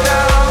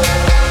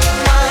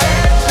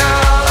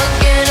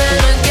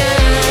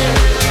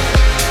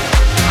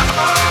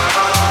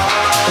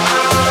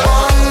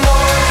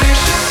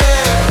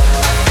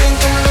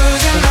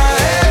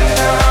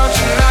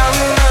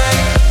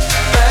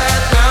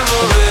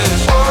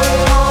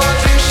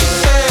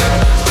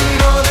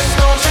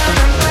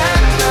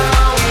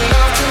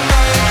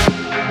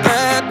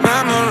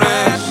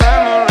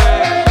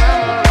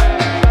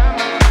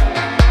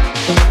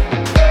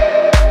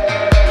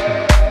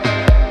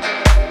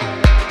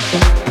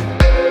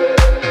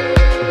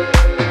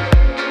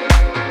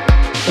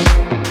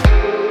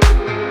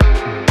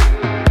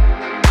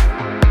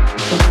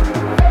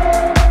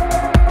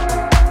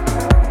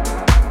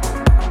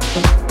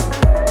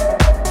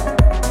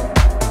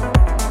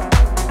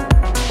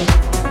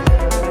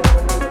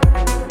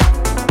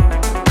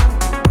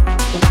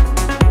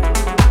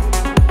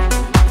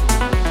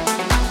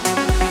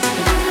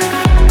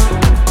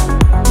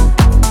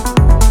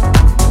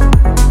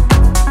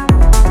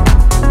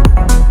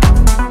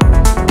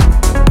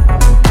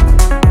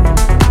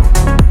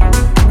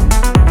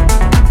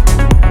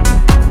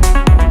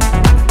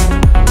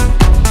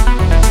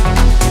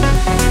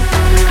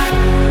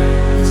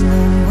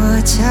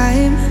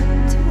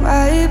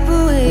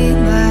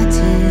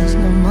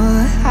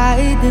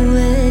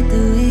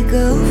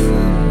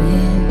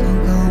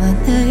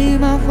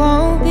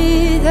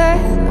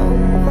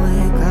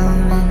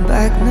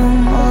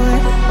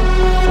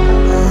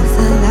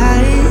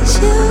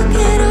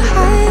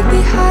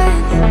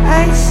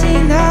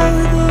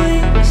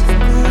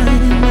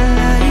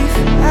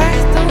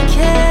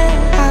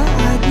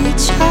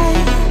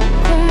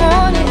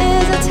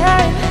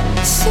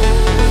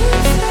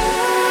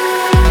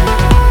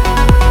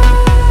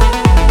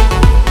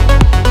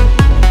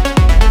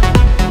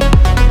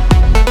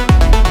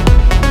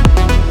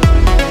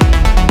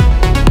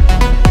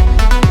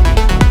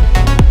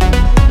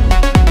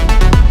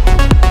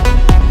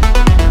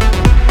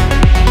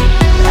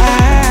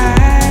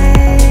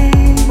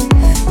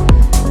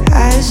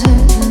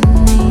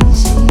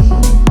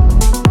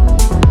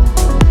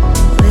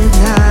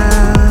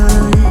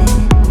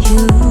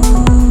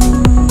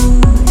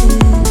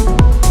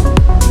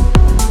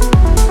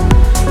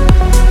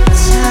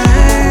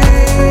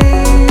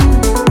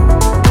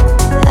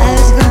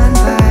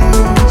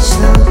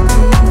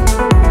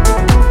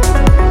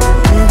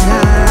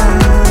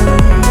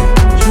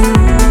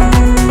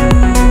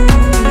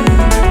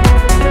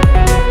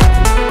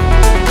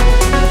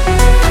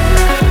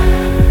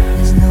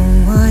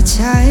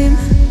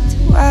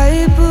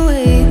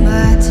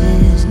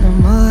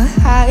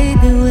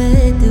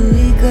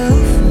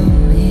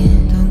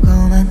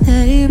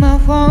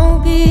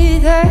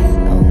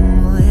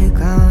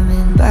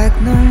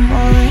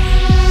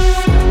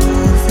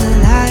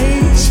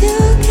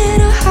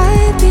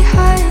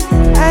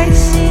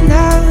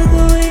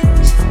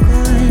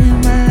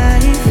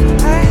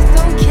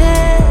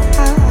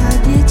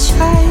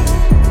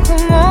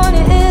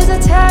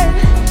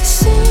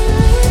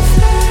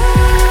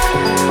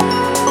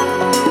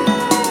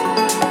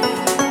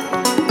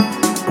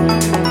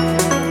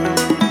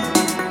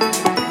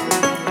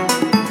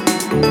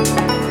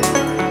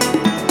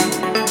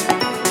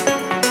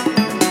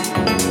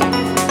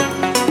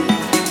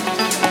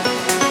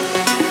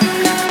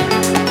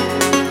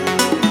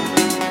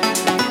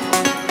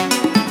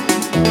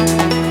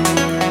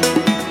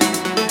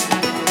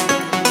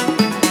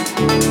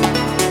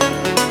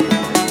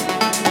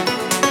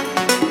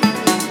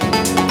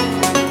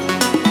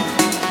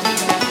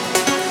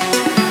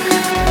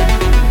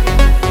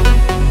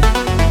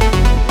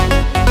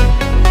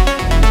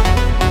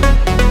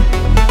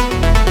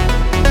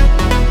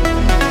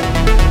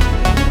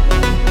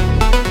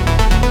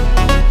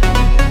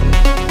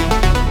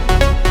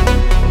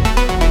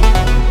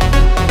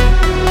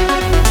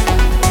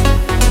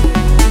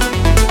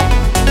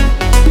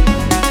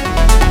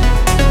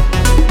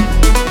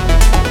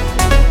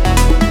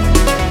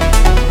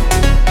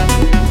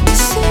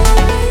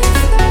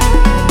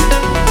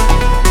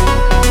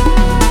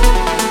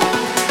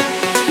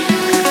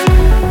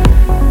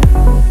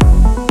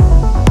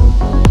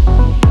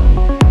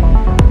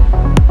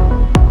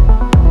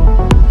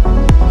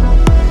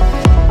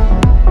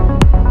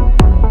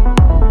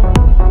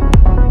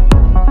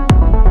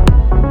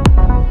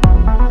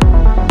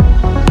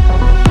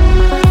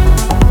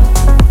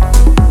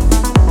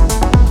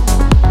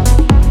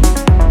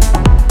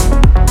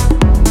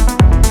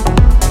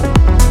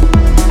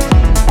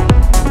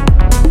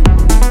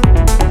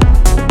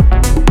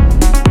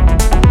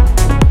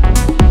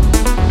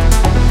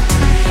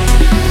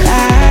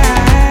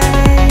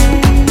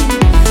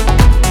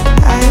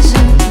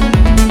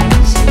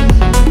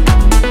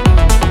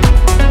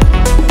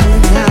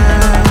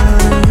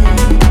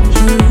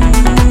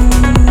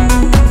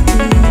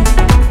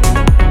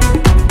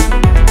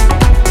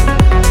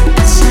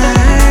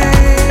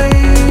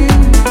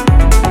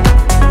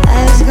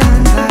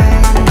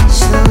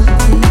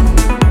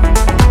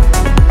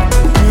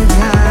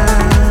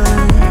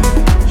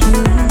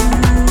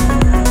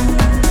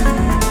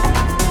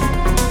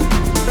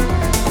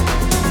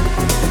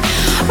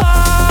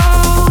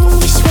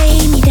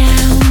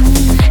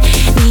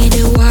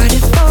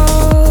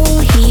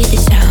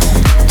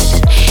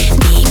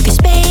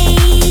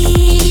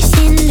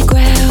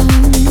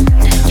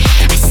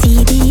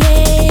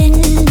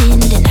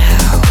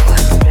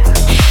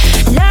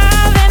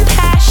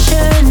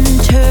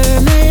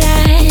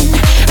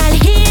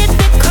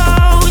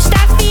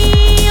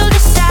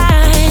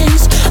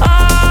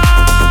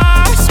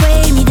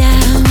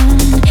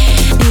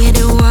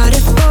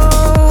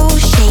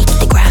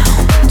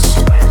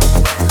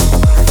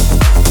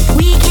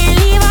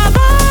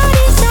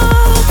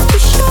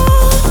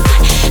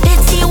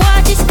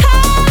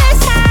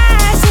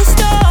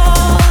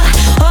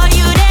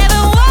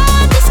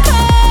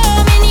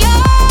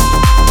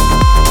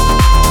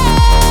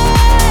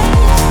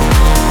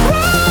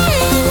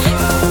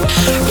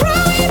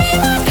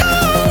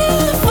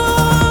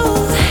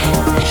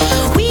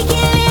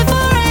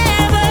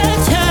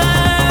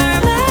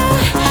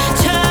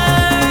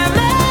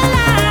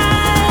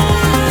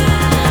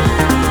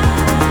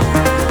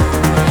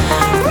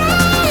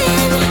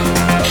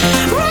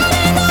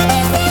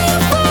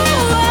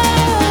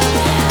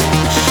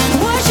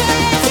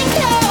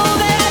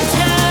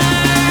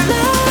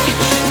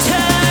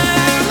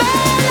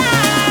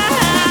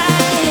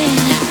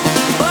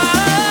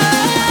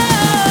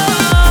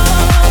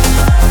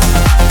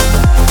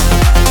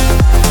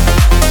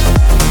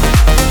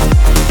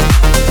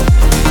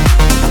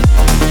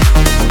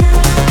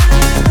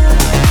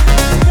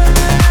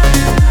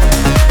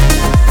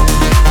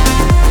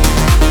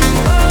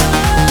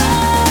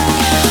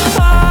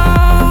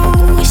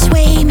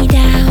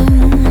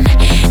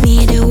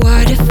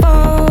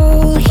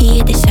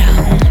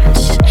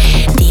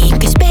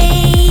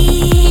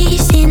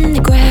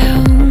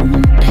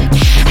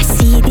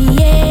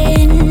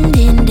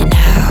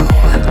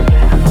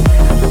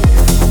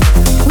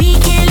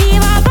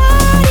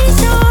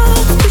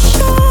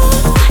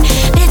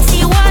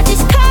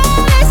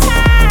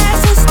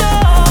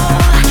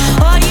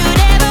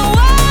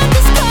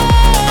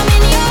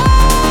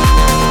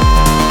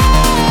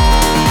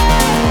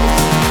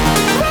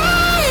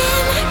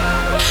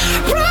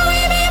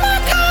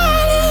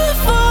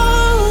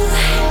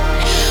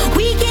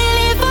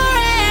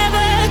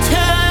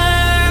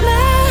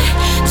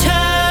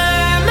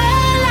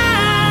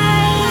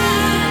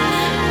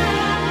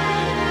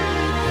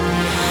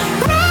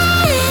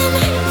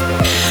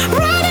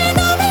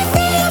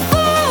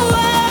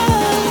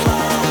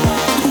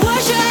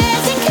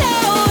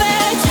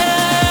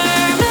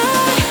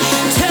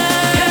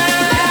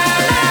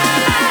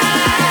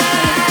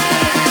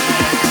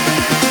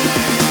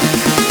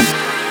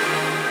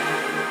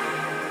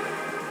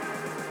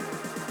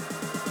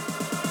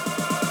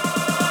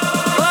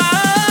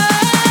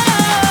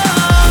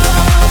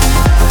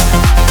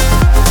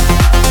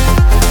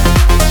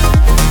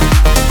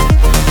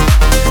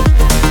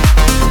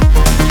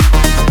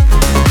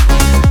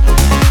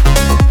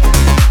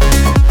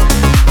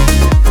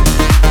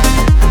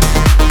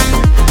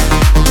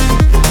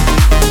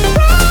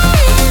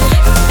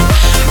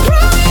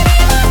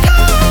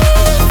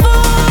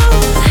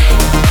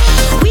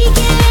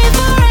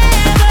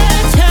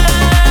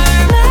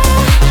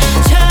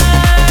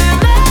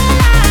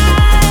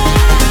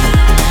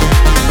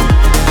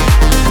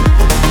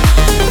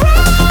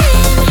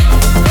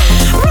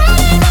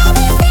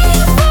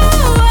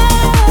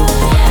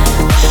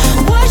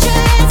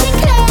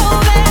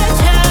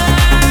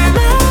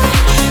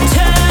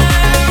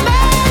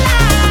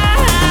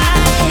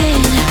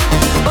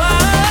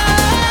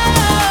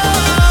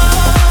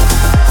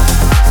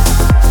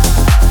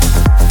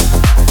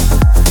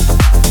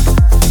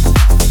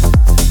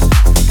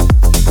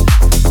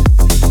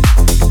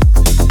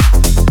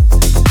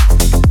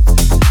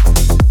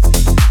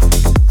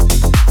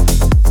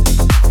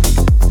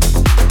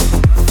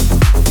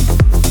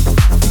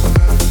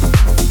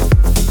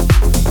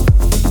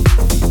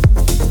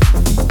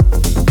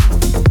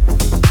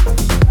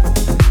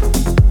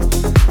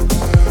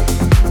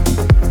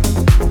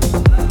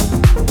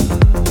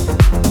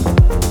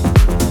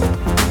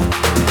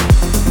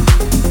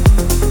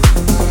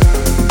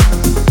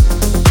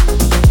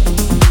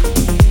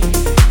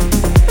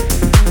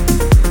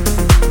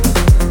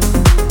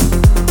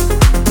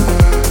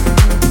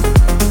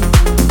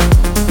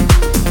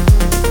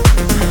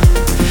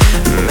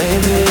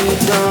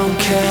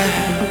care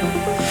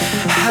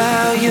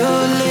how you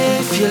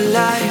live your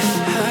life,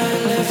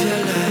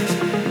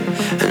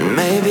 and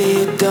maybe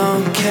you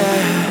don't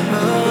care.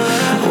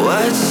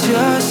 What's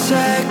your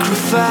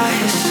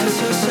sacrifice?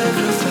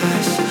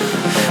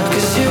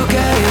 'Cause you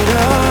get it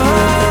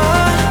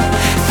all,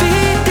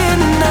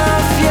 feeding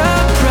off your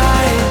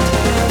pride.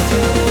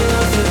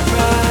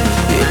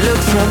 You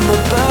look from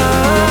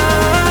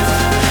above,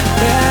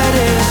 that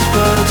is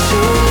what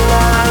you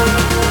like.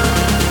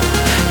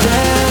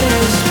 That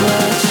is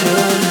what you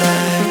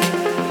like.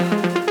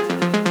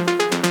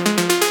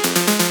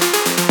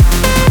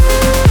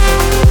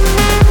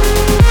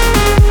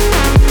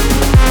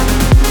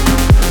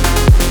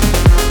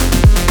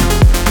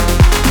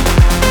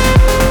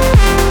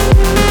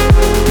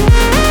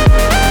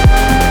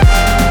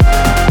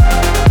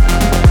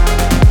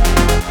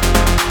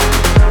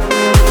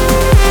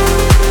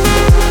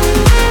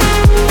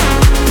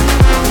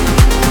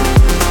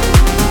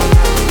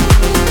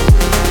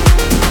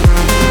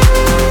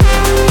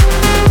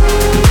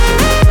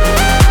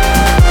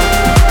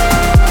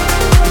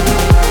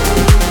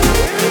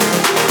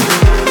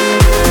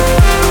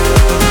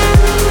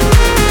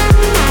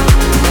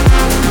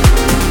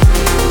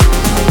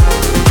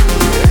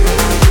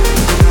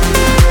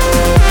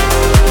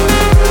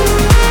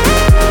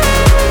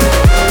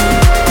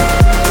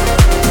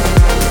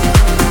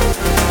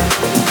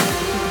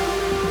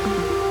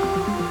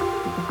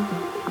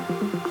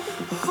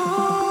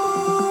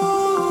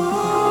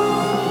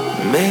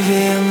 Maybe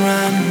I'm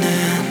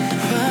running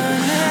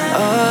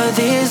all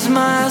these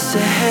miles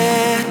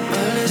ahead,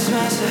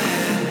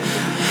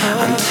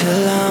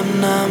 until I'm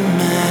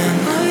numbing.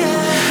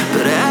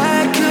 But I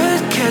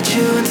could catch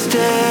you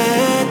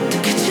instead,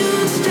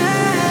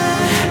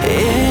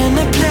 in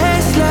a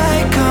place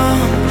like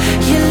home.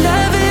 Your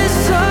love is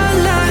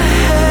all I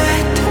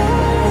had.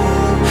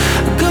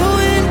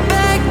 Going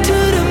back to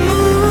the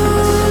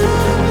moon,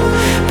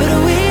 but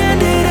we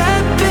ended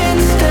up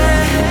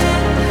instead.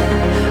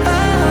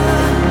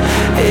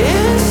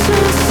 It's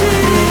Sin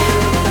City,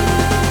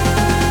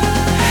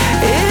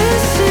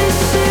 it's Sin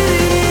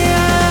City,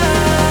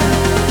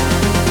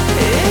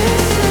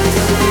 it's Sin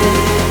City,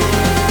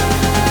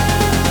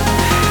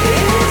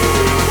 it's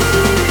Sin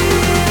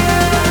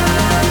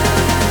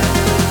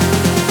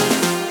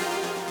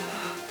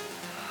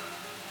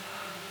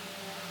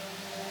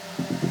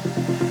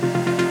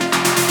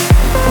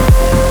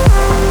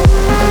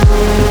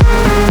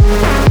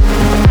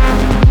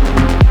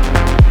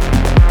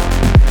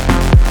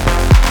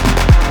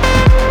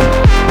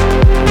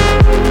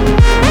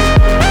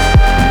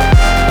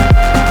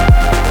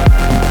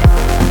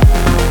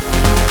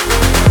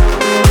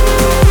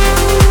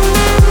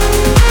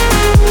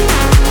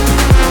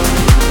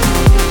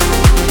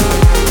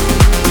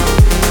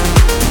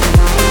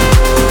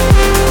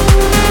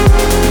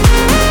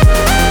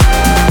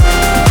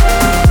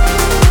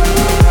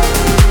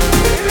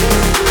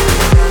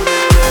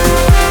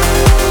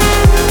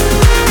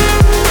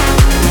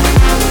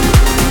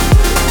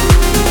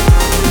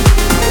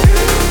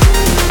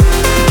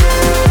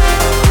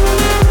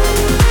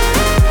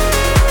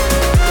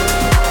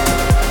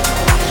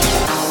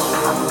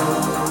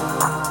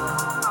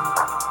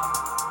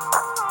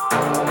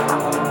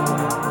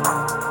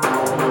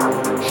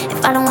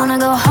If I don't wanna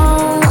go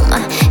home,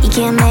 you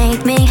can't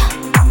make me.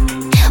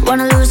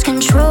 Wanna lose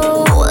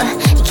control,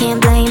 you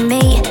can't blame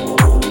me.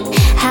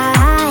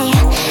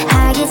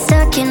 I get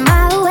stuck in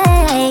my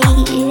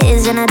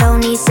ways, and I don't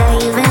need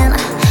saving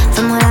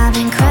from what I've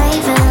been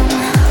craving.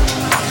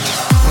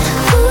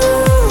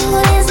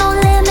 Ooh, there's no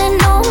limit,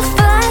 no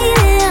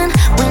fighting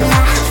when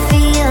I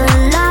feel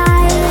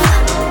alive.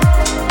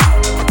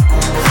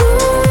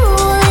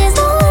 Ooh, there's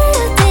no way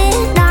to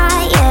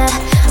deny, yeah.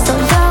 So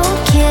don't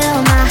kill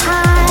my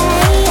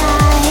high.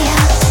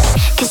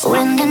 'Cause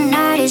when the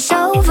night is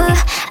over,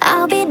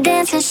 I'll be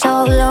dancing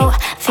solo.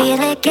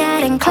 Feel it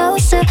getting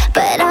closer,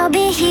 but I'll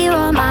be here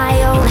on my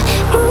own.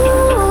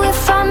 Ooh,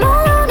 if I'm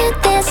alone at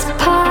this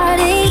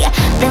party,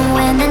 then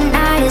when the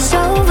night is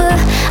over,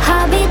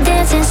 I'll be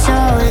dancing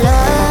solo.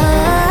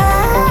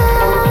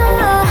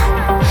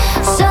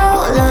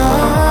 Solo.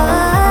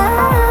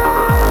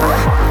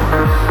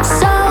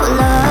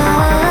 Solo.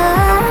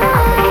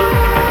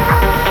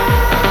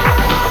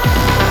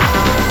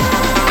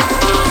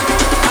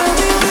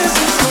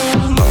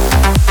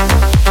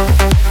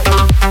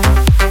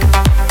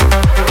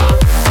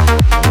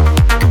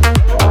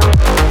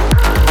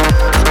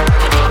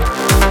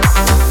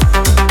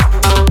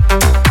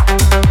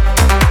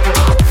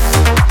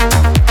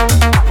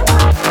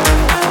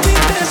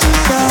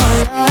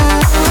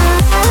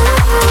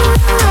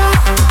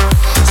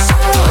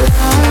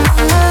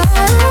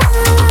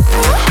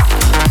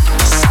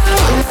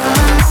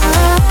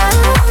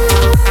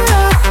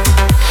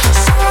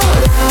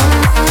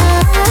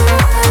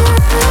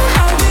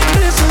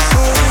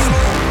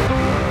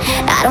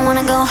 I don't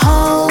wanna go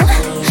home,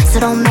 so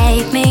don't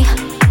make me.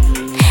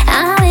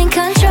 I'm in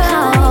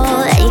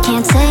control, you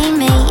can't take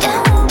me.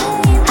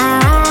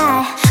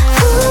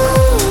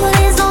 Ooh,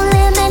 there's no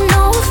limit,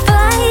 no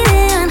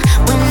fighting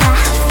when I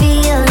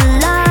feel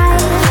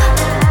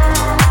alive.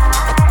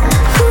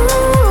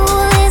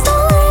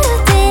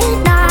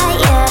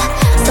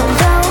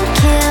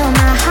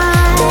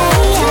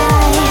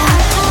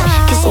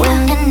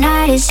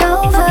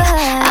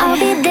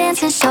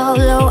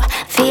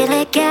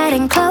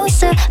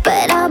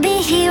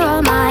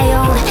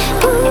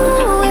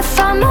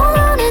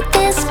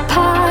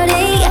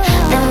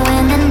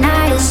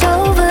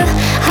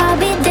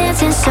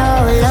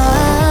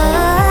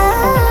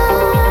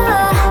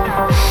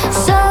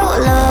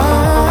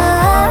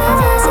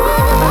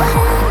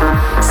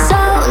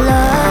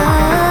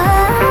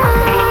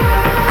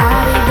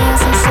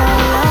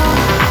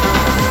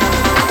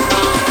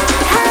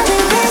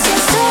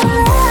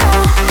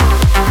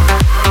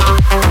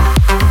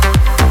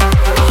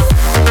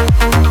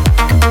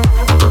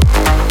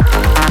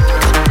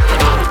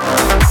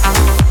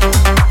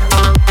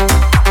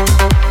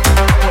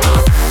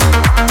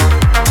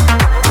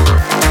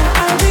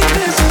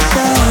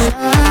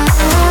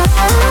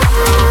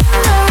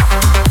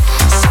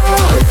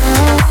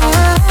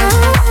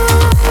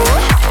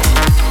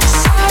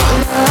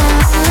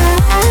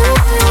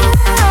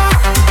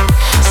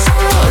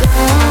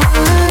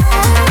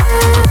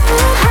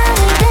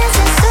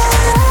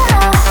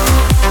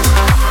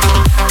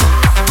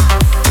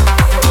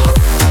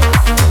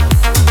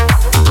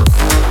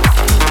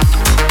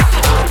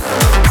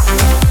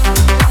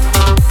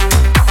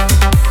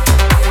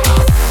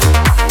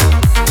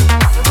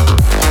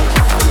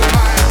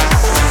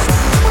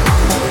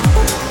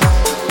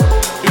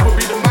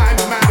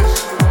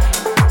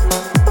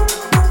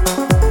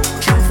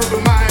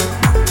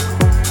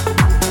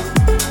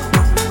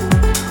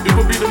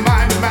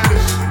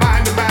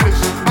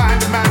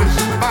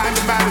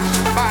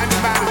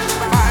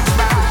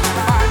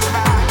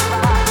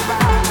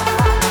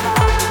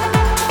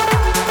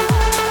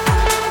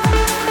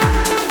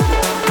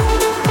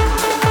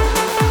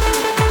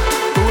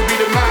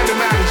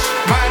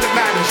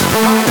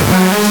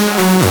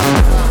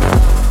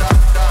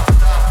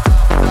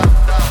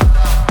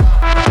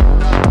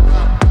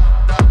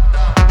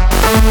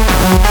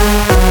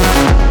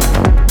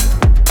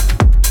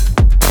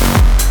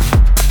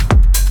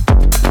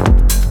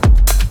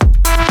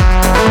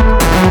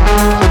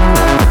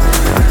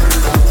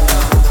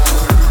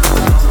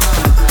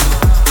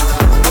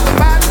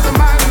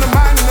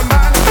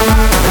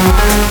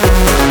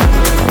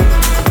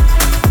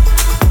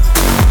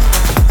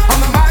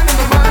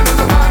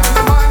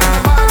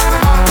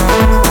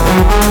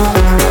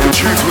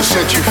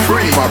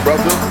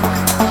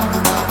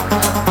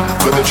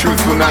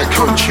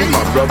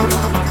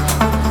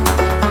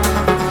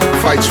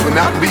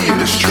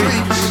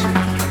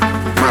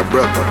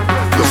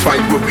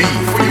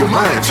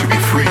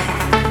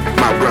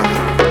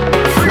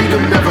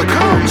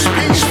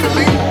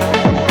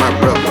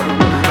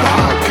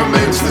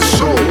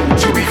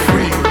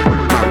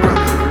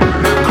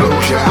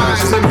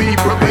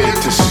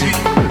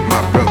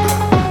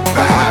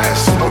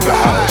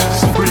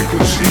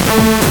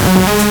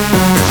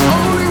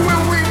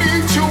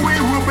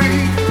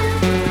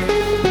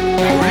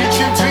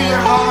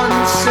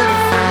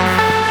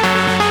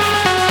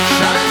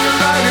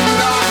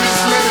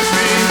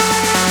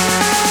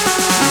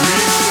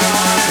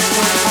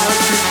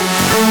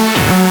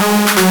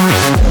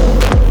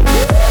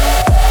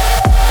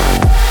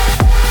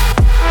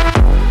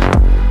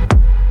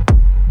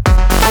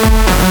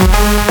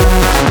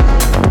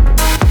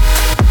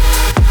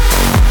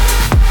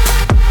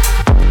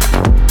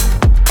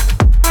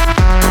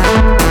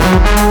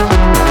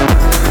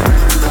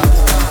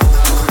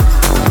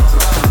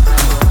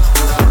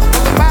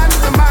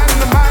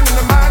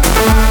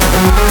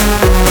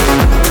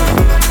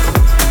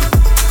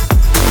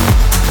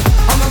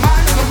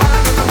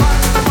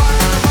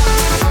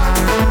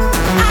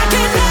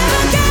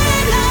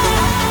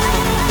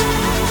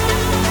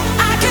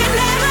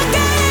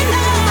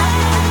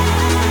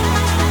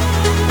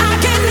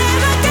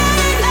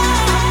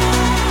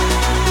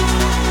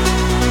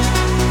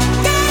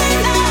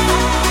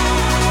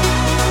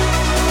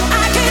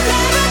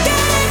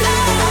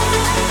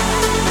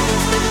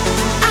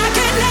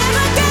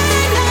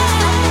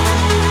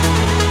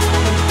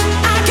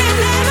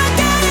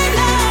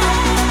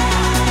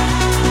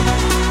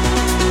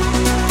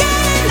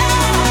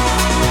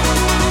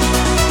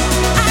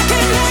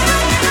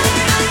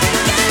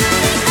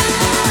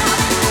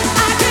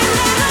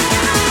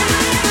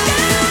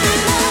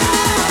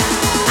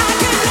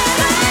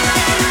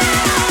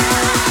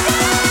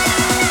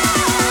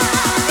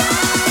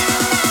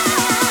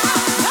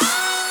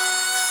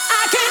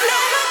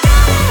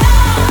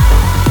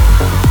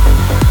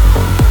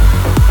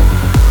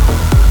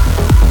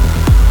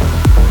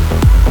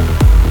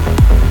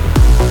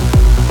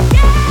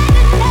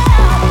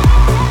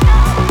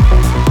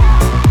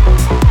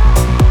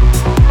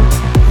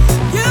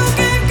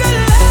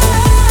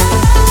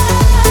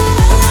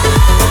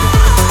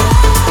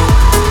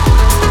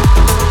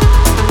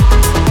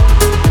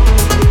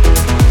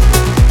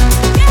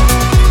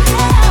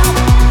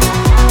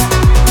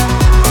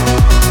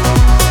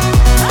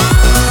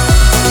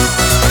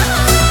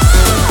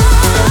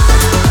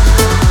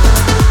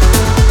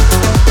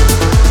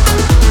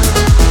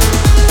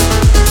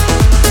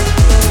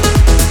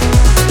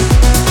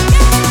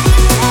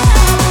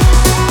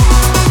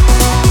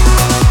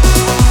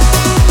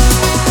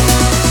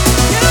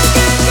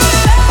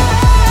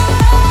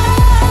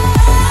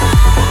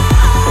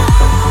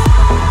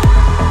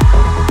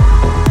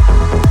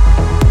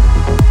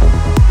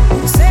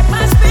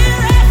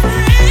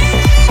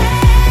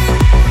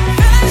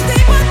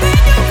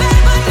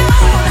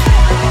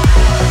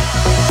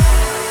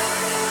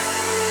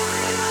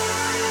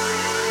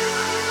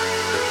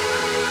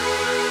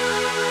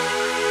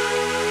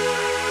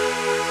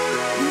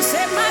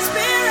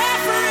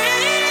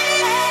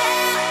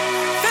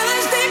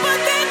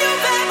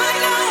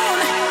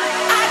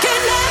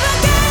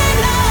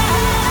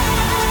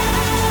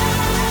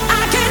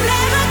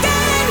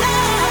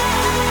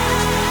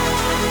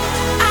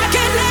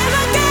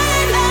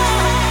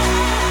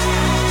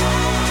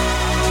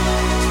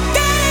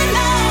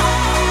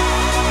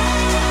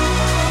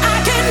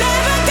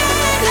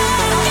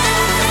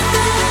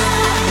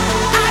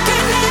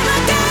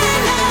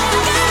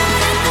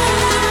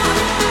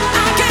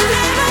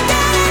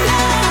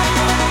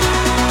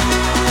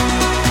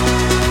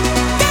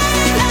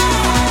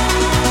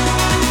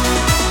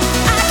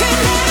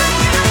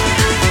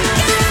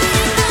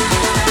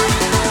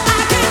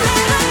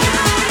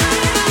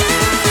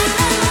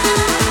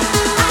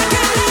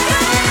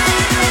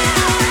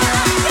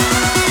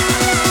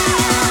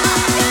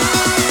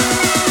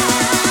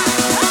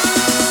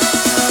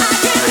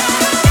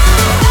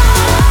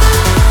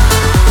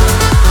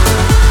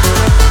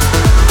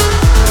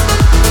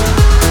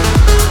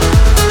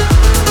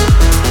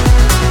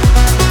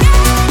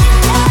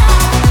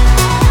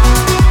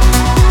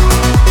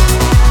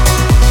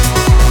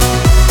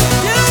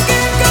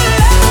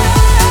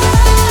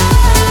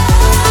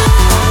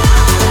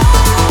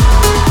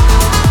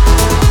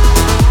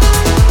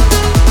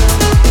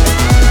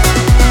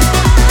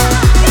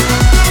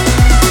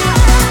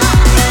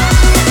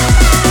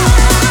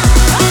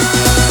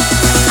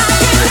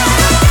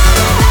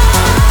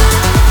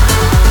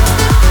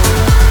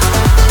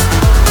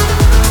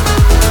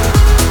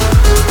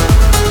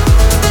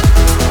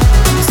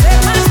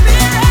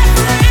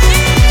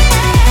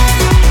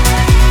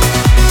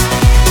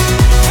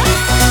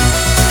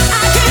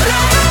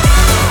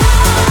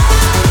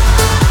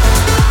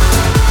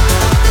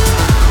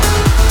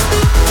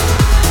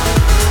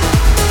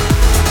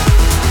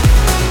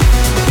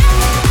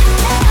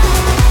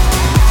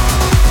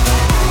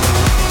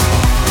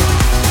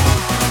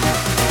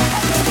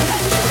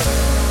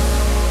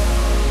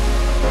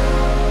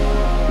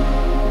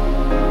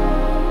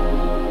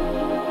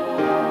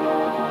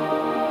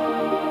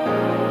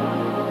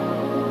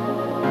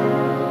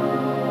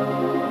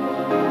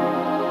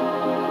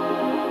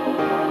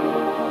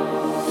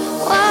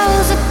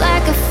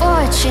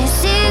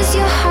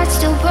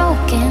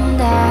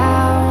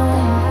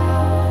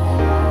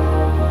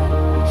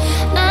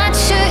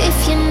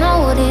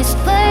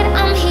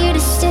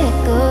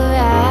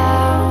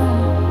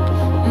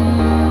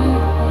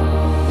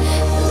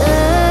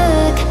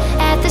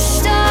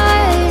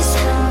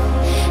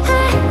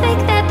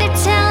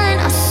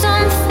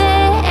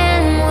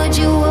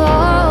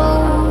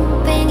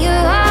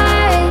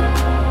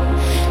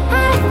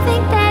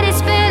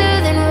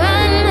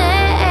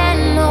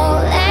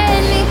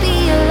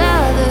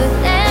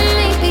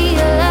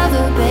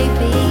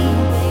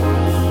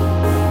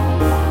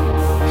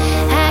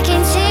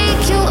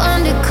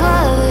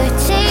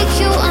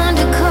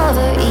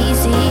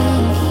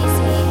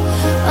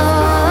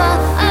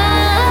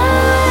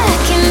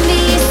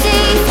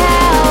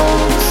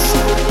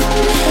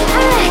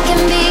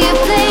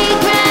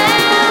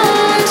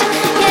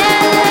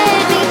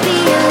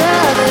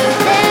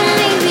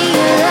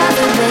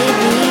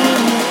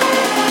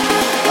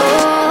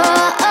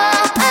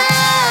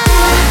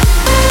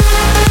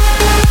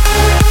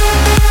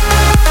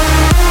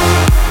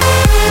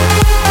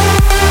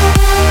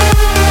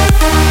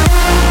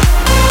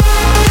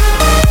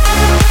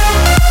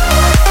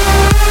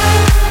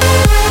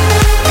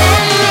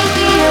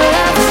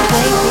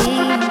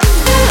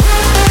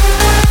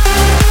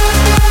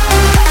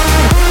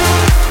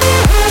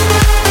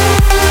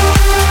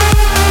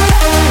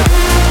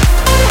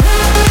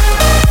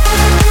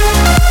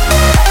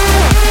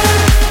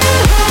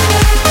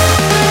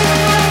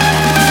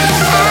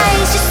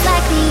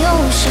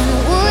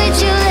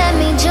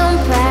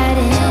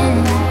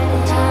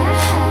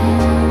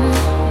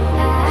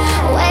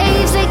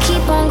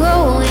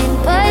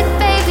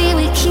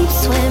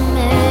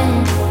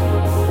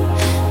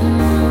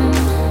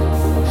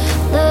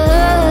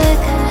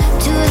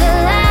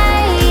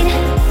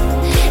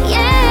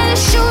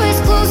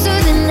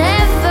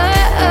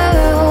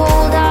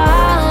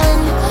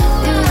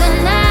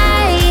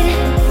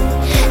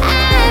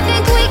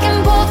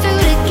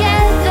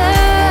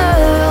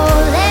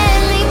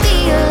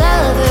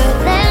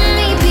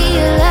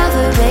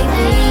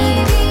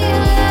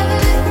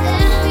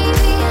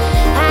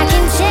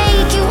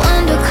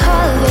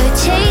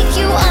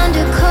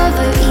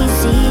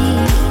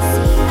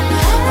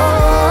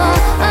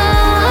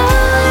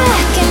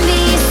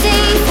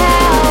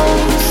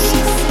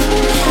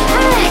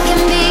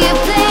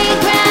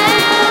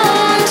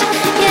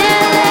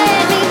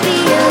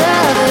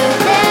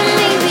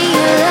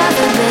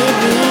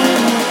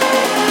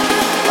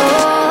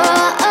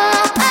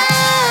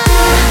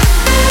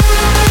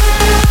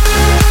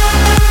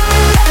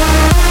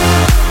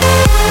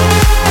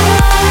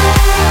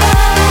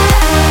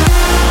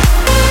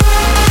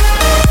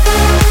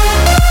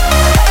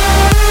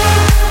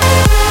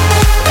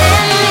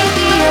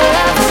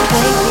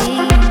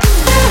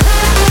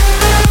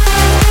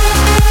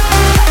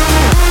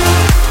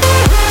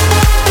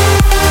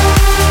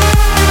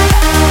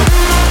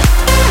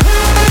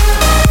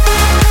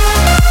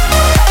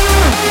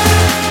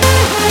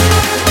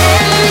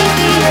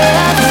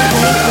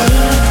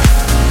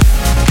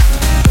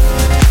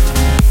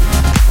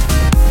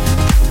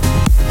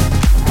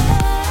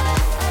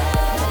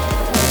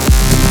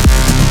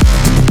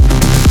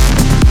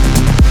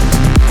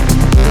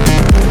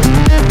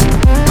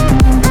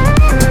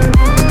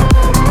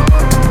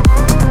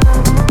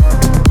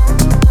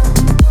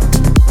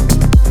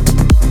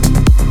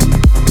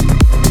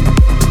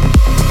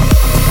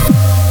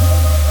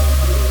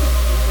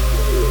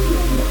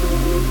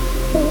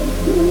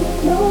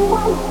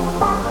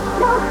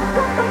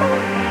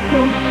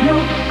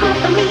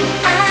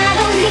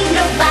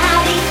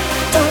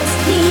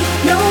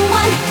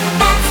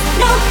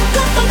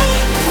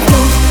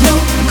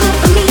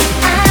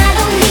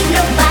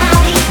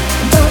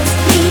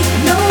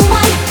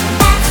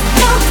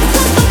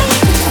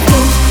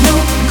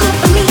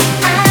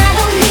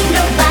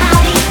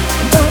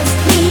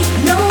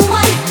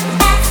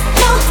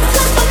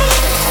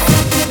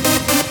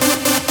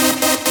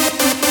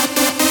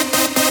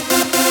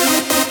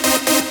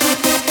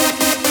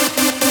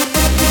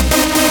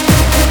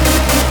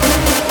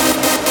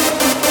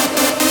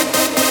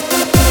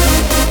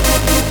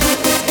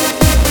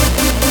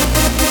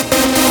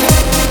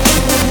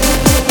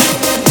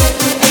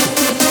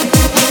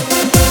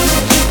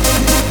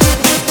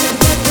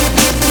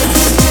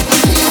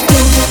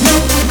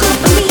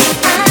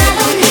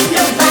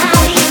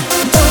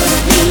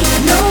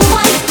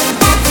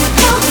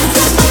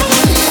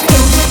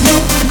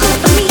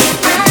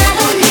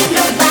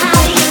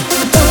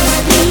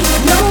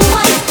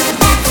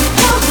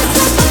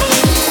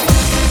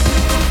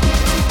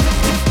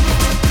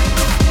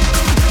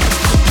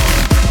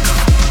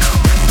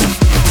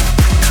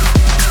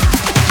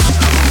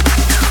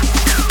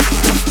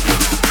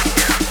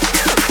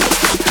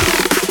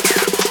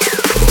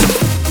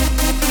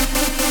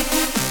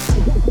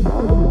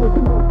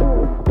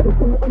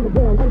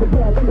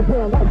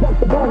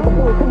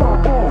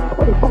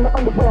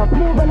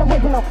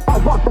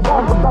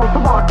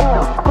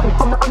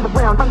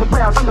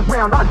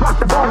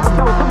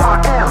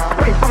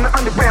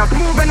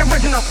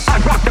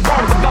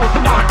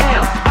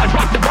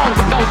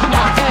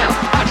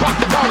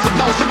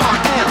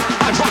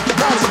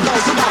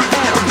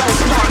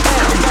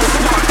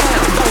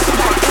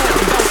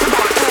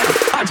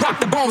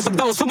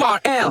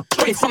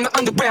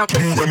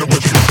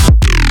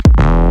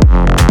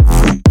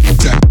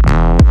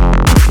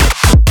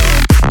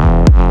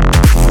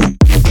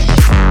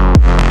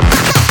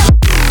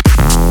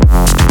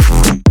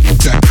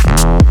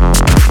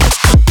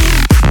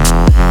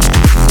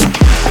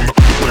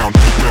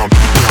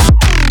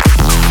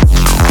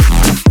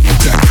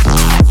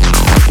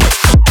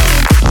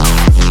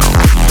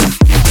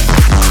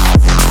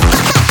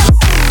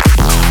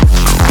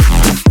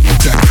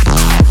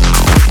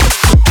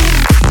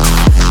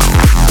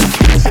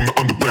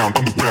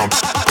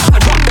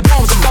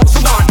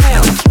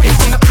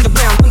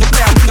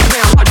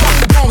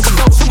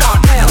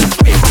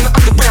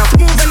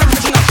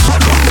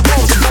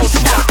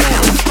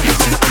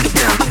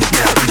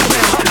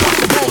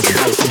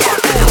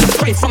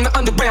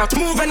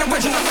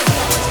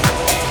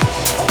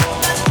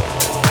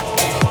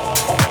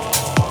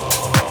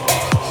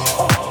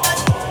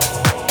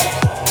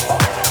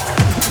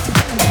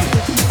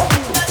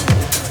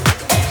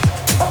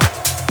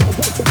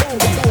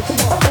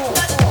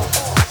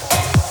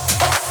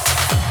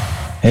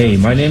 Hey,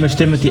 my name is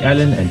Timothy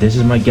Allen and this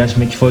is my guest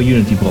mix for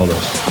Unity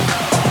Brothers.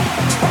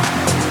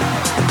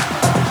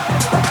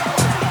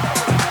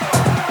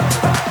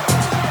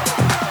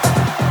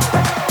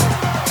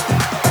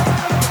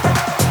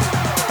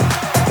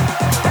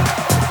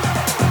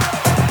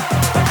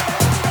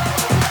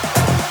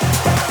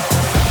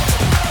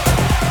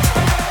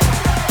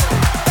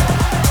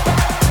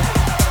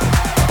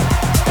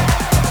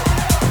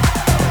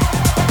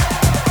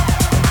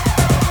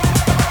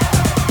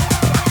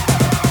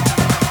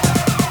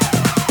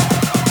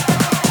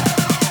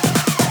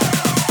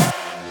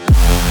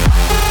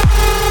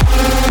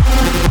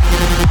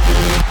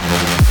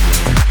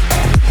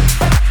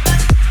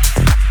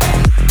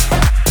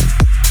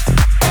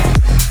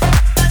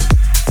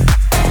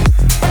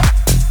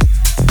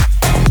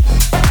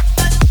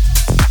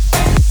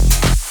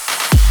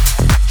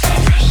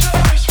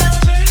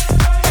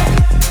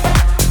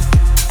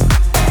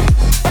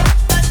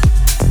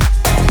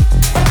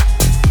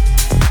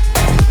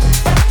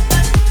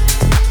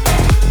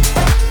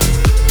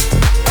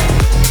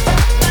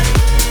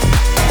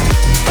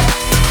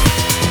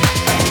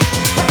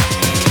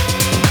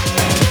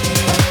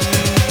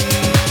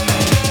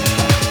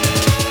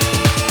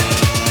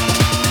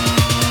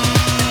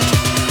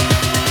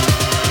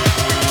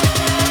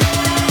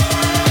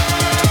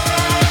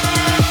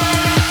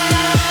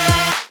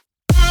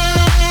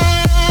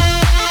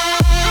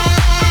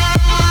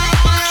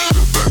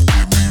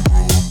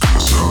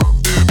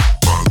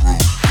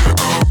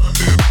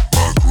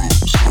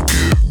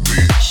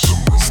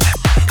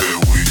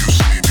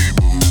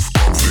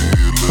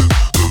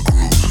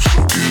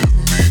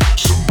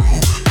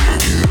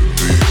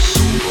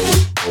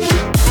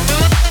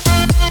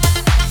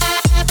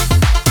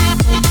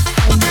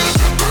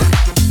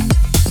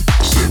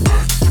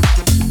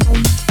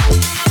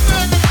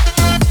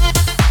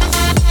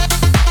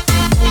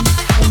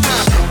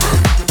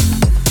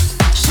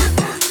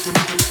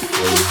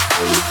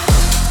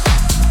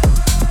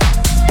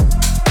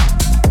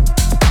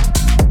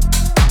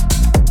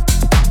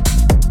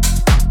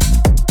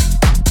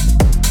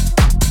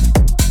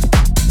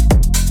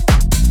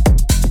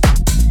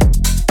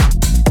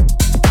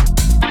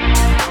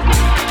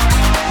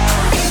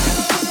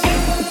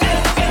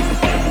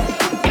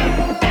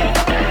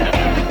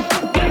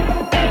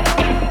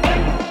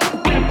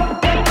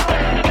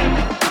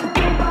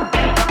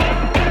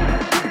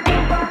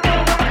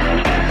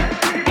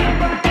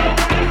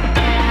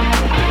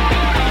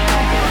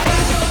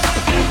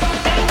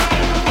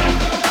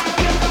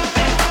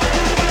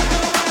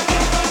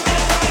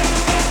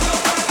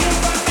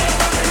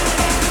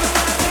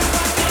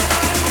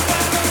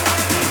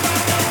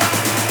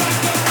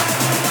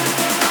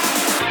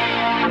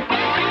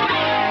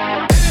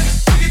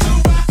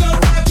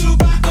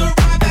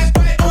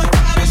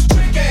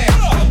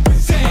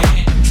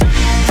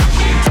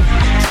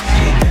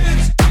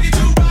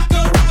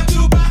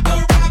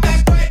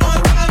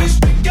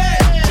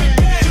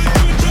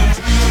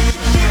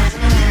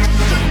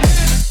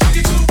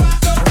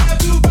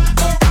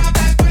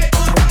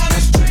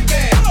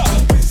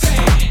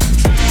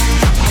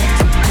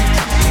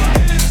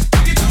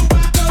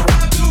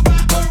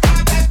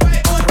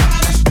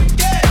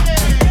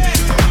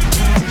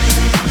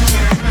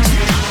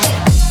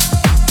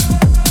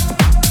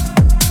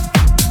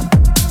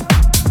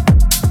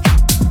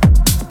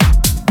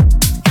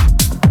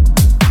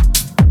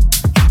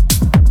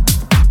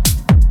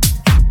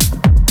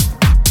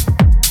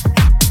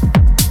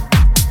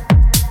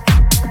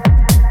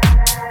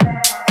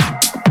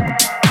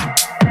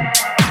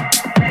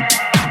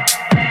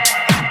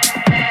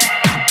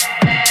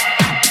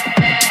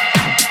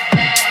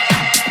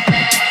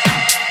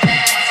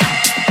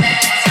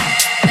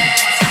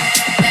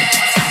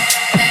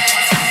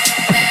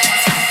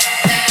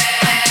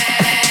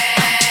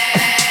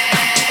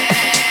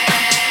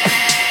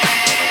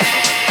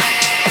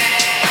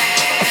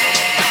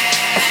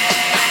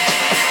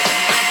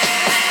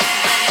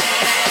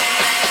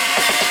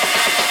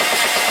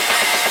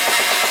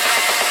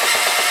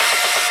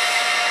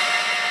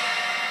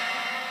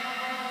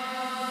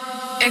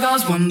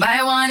 goes one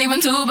by one,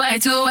 even two by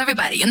two.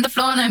 Everybody on the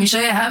floor, let me show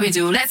you how we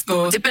do. Let's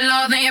go. Dip it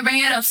low, then you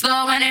bring it up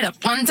slow. Wind it up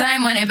one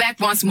time, wind it back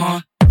once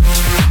more.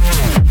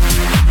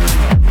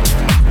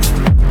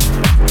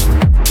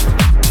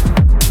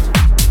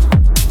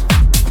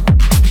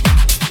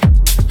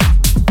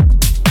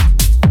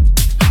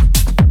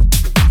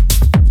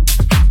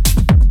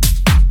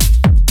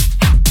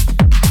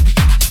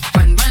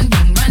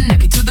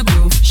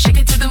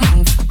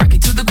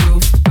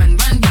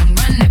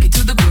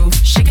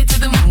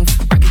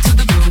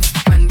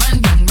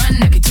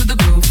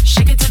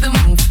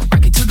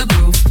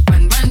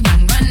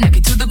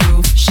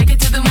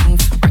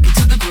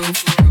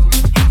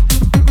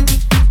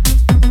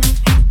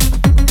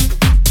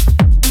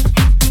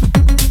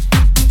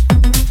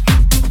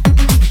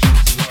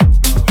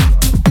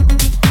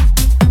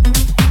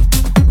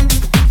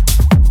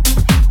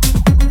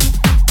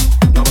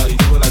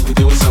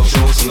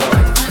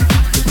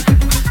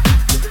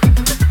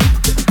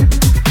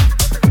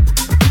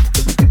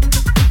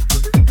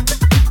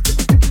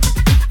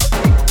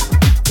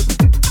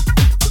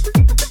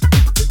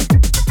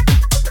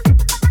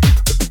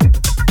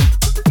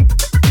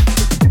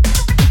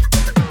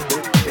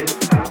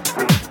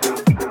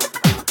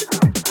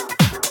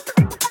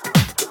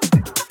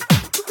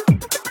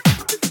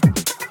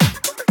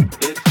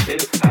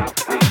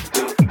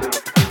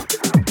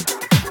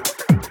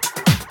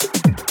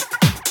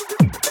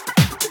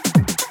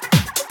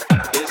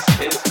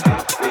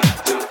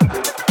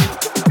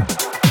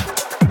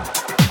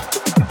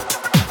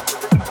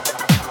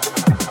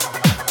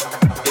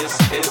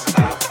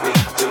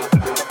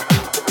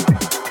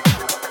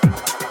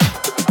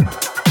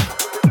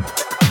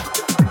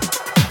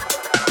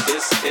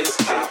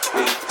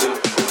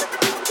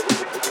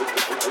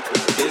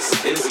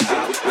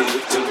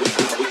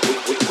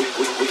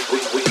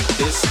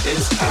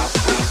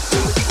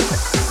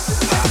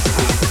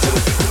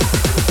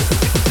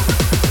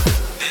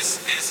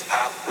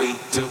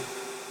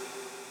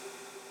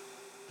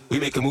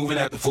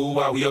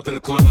 We up in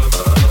the club.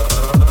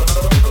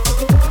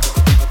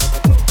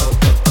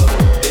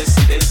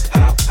 This is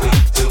how we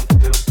do.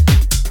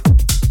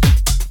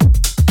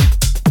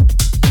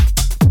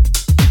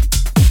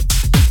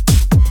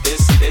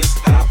 This is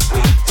how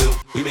we do.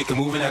 We make a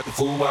move and act a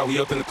fool while we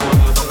up in the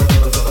club.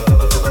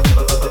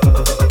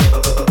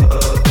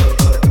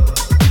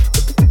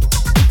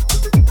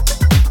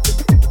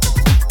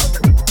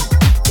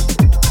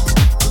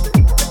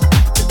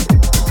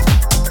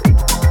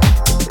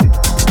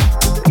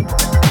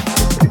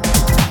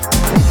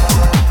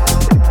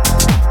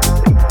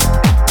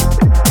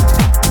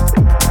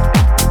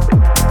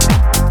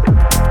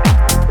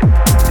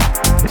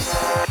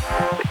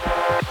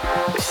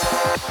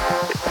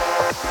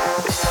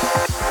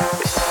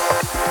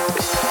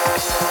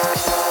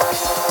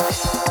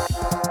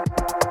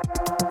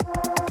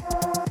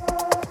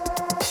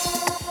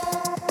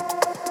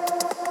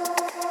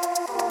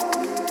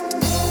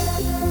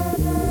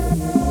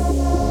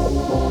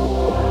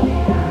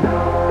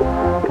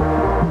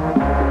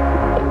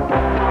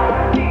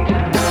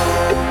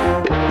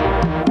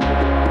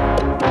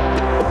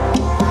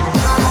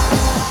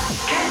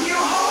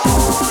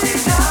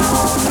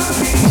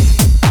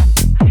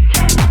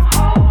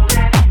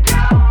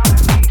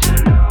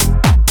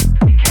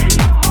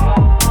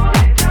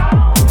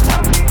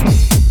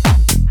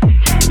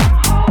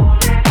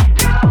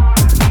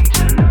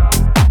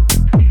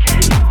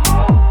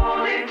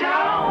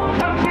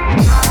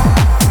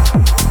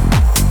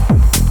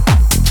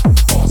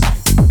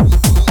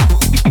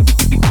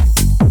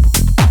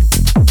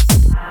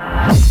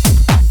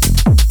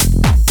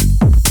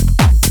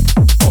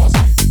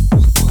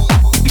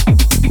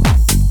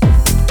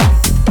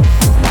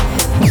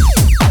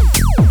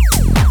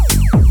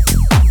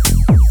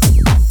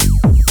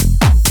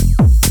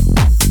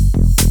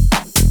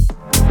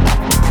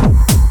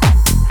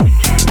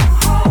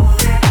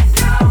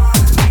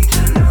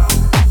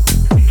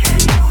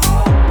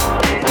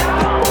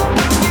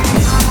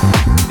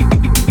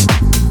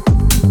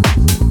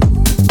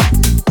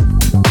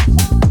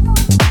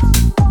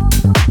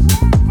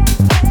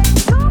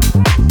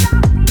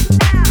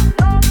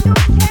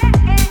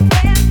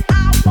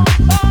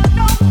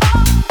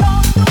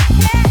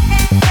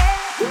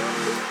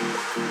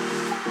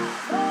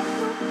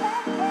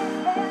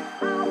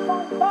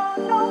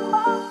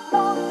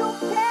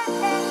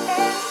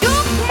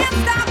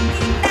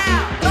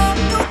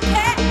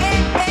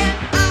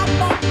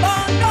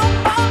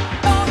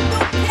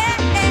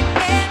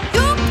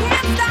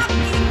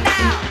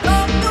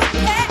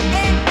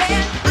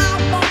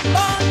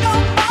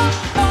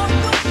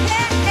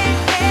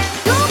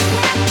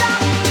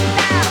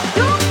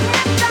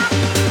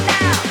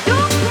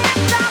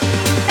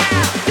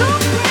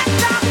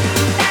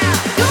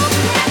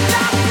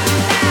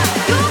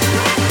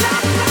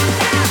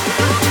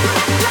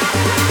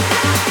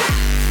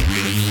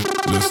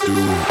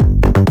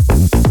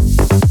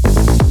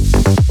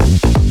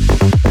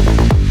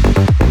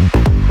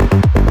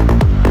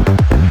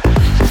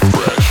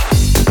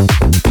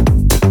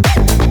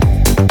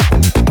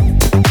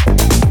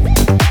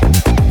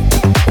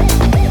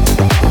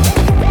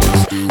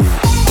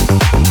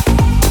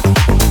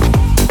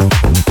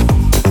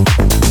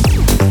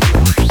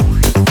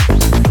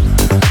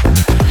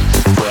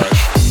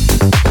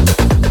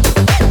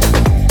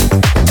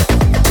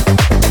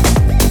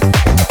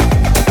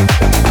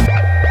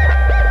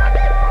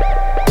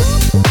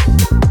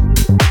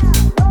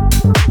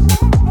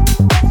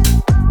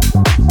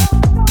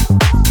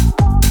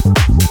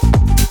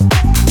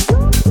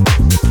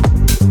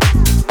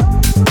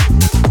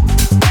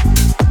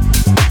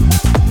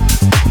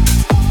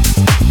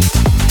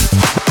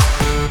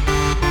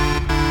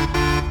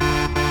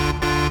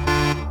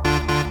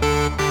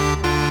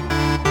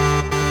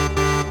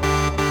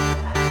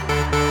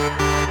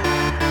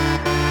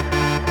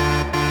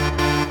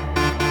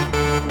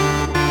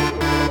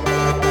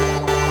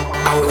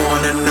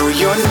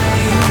 your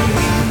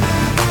name.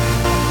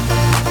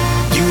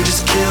 You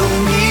just kill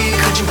me,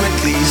 could you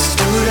at least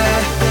do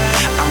that?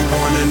 I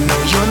wanna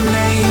know your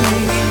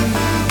name.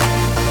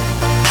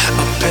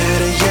 Or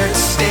better yet,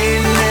 stay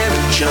there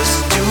and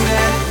just do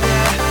that.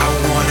 I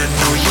wanna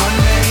know your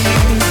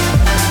name.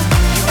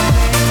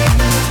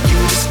 You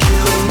just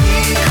kill me,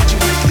 could you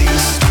at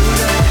least do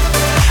that?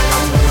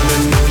 I wanna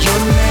know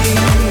your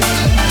name.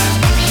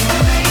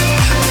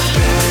 Or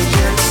better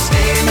yet,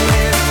 stay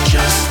there and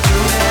just do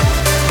that.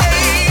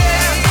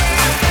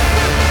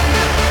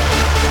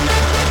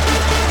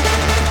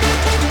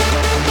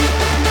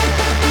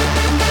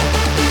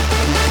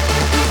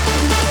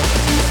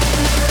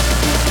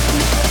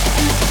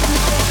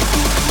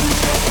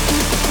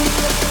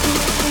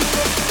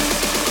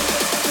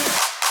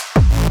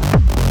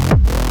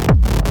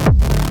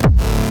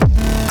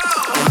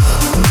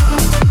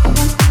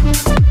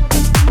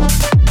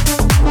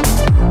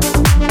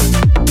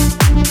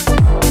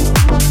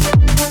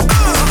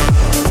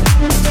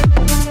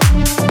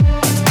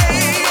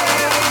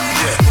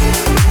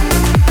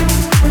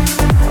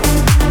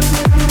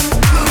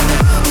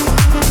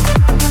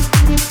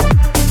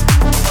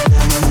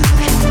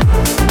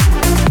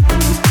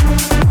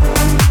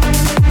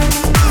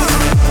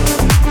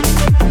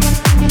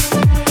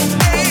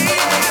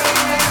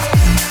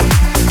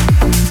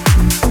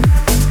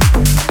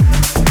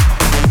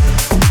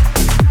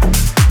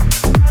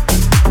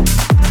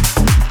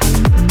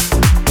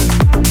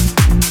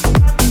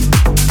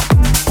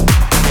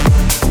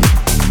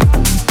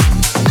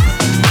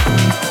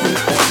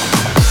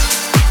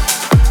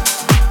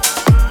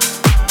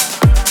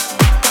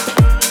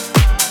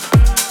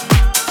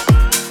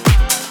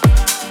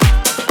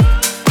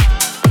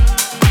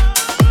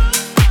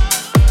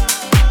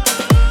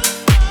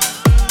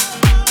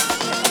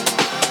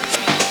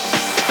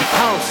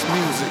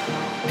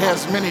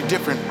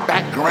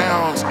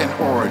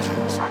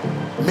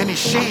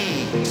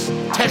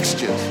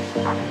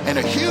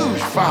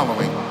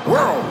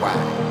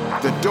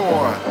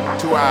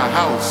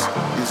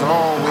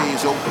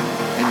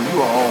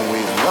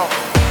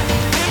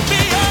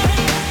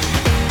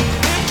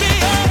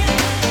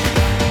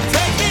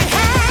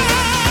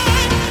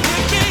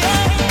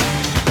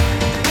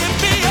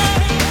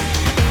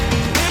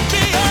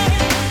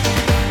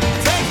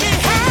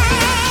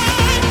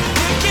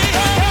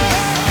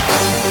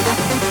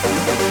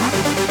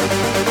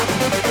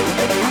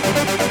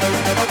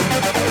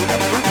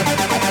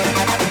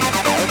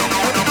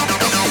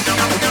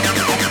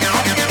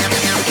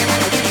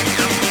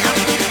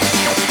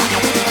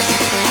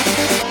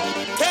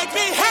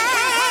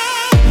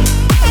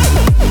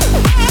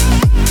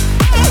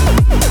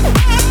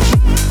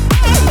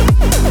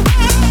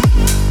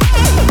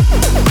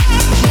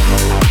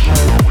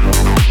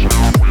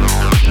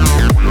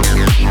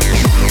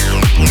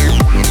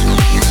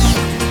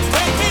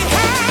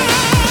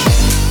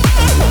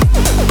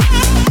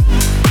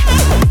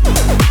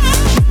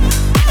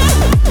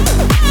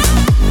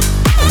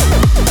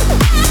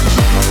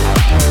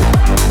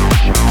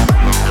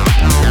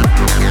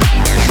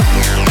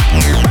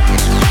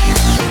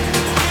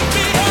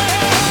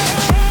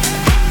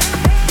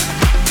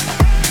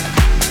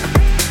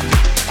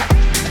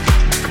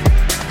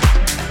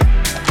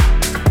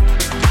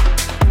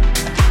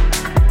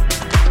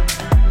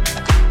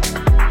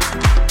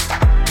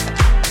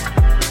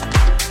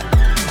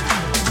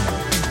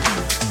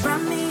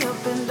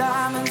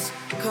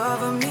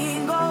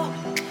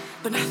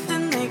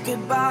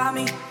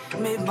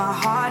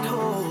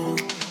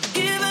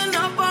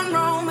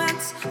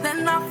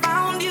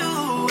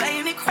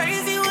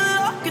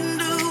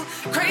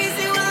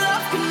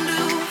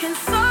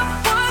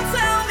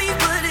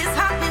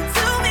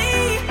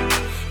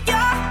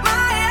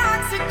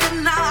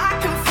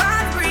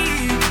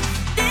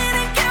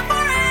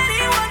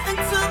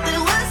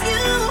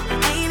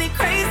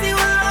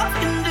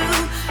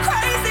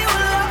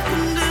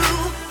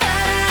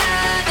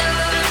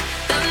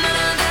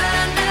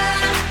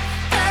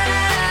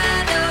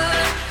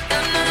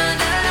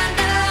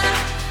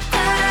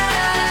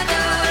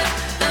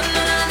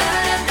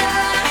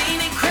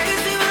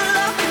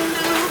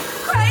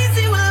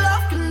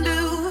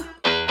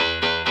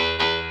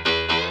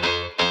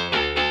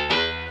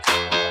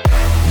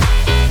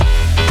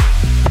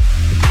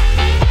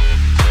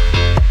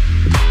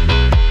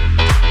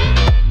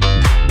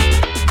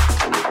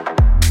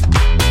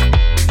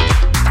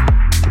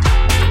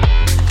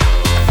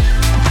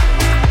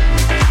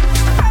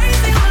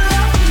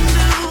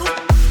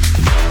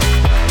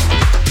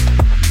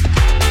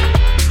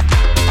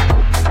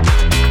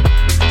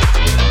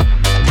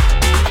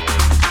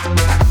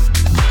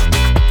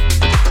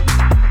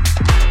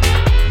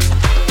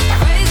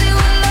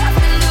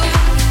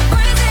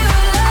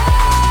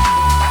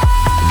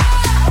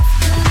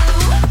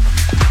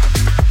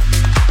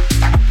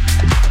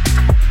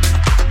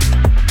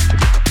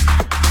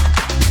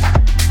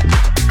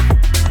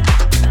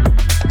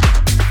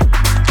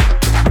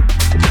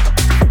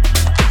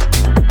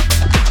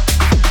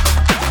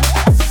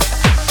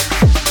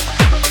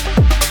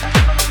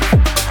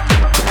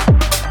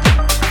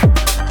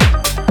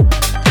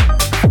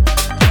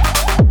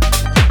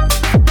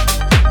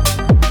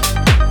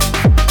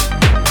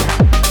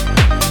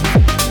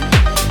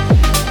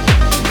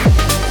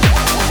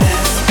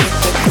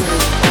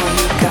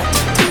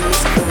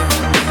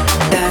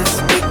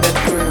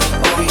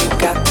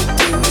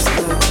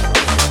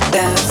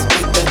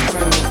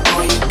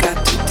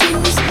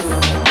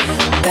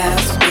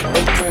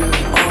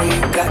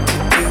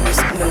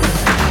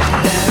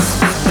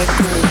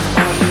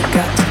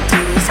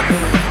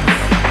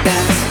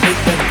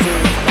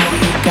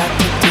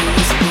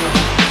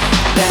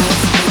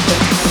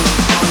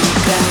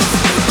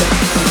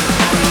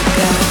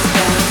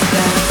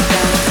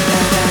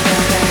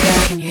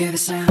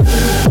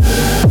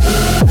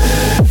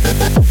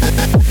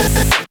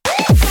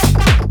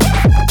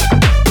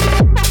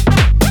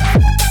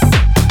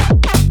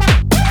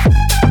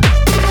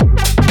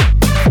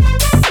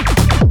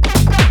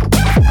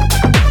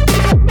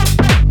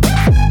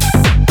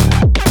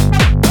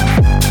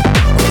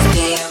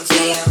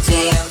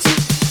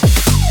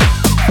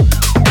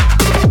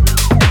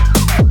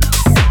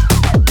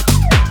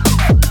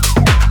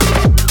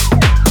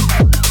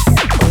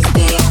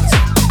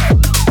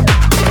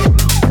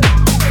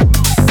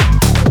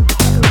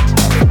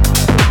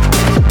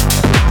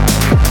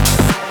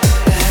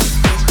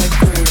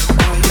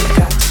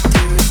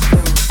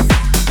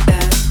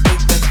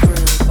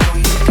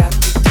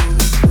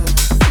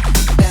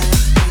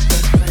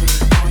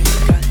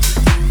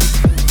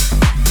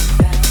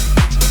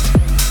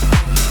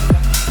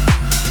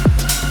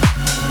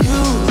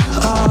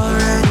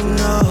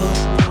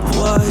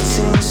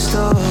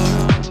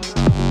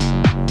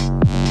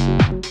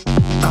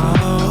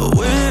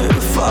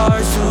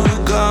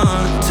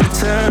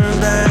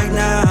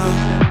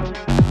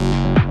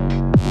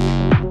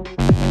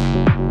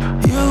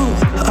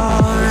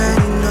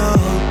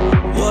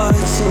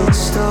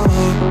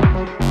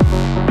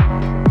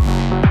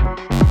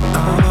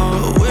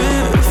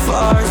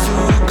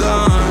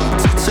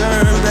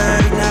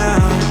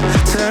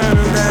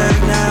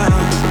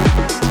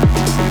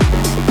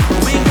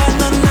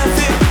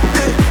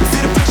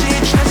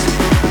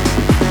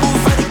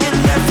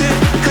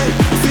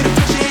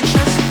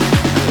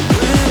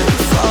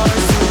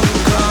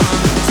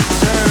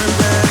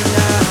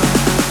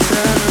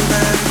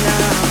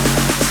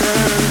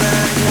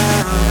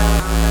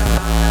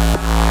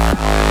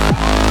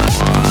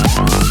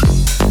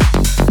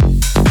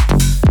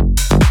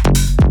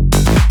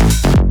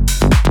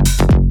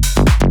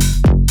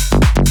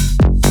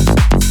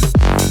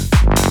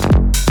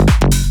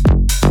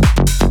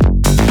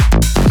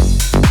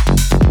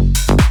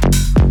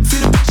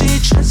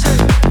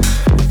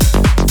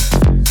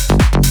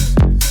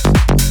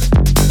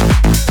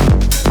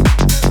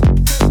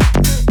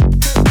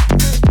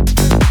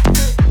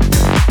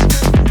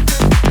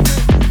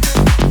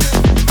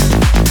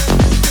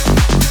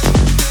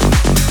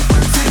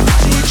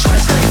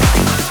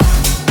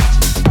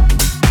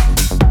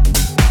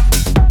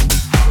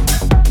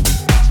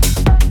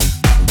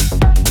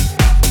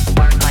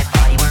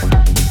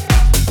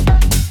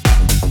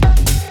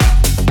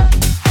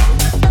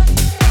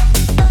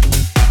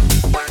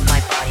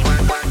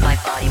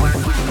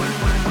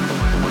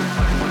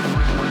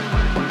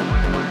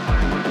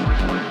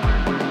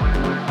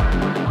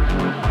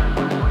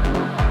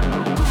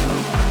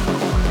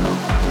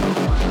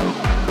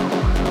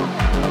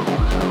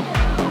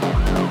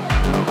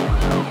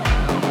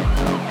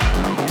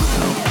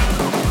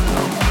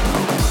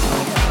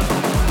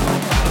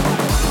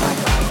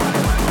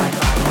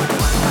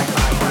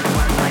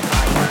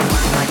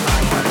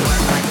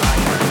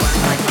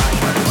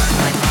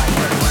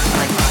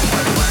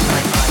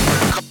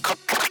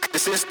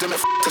 system, it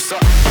f***ed us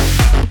up.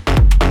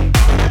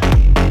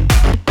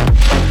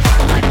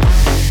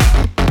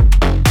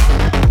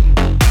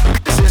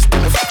 The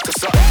system, it f***ed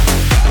us up.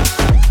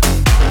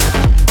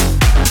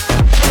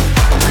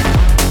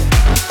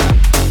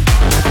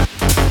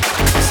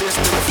 The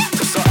system, it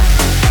f***ed us up.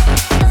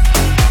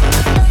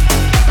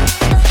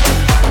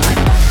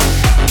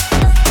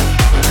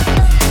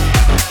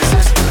 The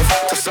system, it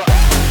f***ed us up.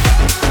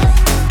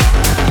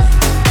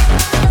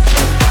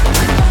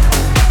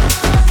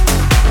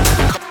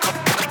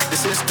 The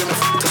system, it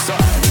f***ed us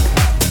up.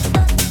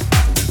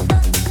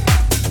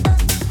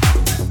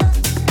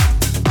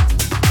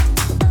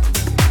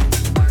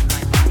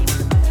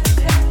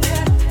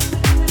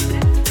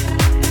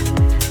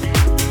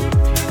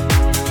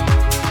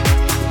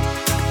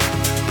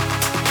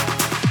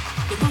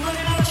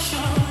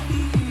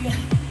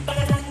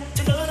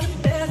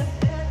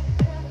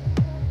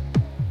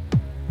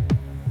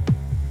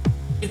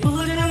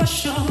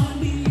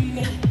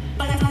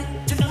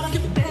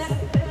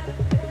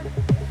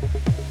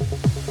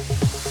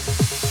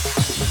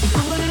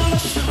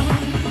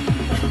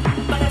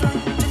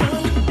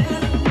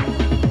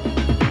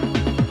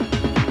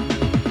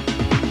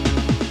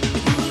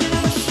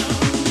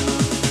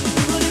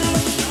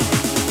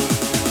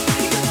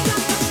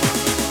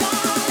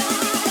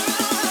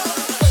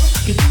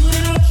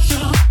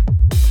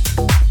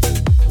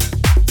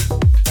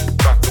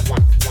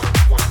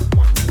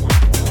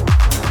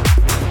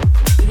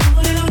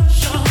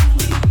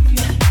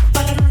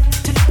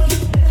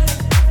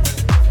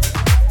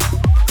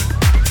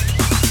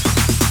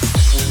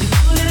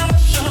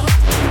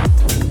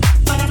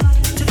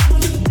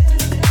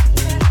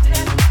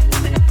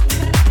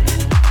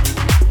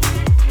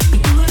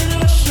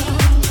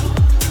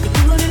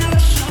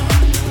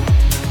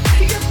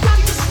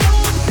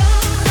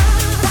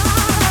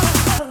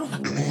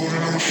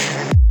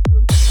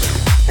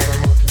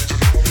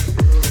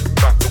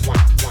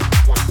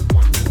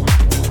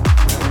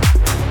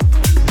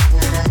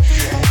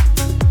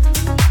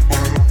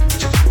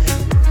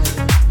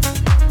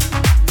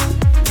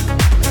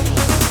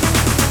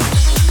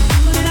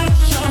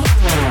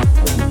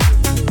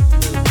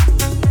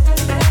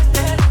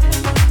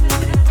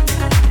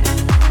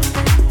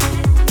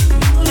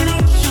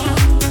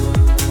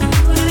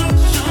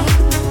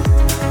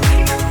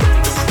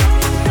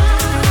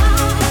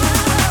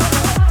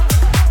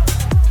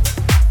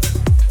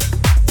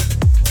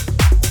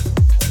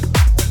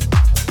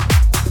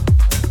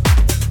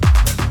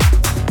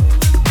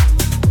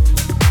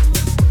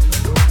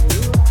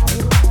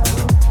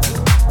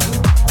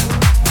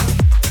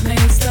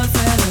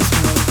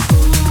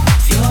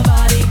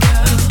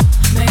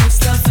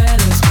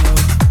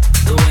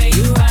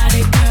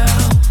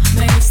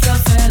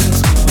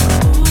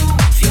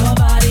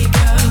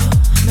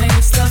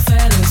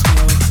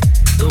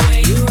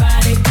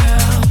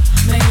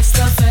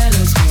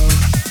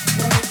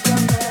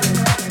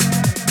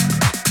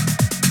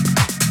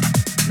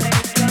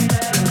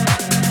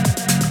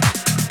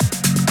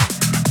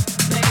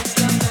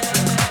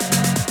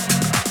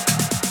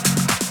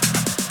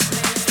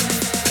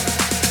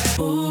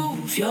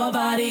 Move your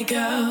body,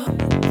 girl.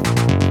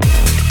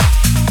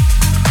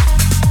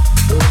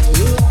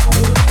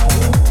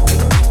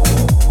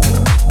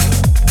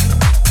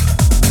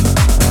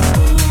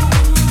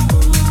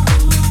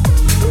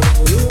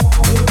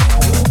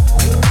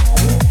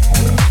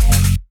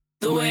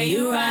 The way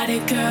you ride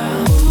it,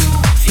 girl.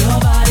 Move your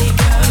body,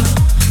 girl.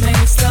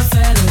 Makes the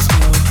fellas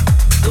go.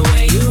 The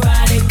way you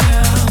ride it,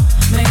 girl.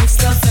 Makes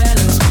the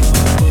fellas go.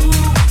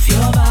 Move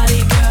your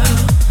body, girl.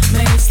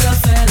 Makes the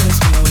fellas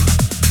go.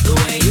 The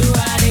way you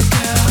ride it,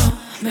 girl.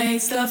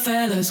 Makes the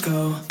fellas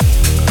go.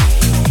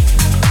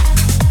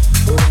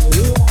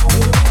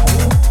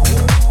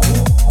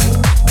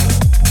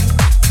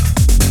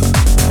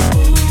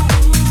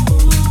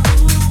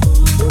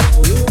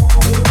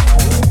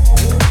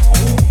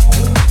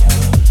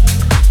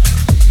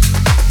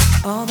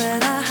 All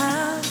that I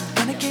have,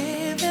 I'm gonna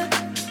give you.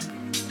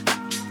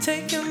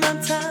 Taking my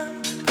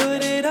time,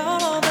 put it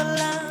all on the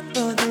line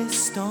for this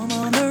storm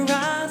on the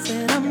rise,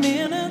 and I'm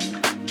in it.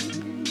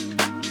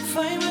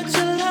 Find what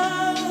you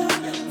love,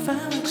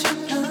 find what you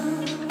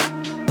love.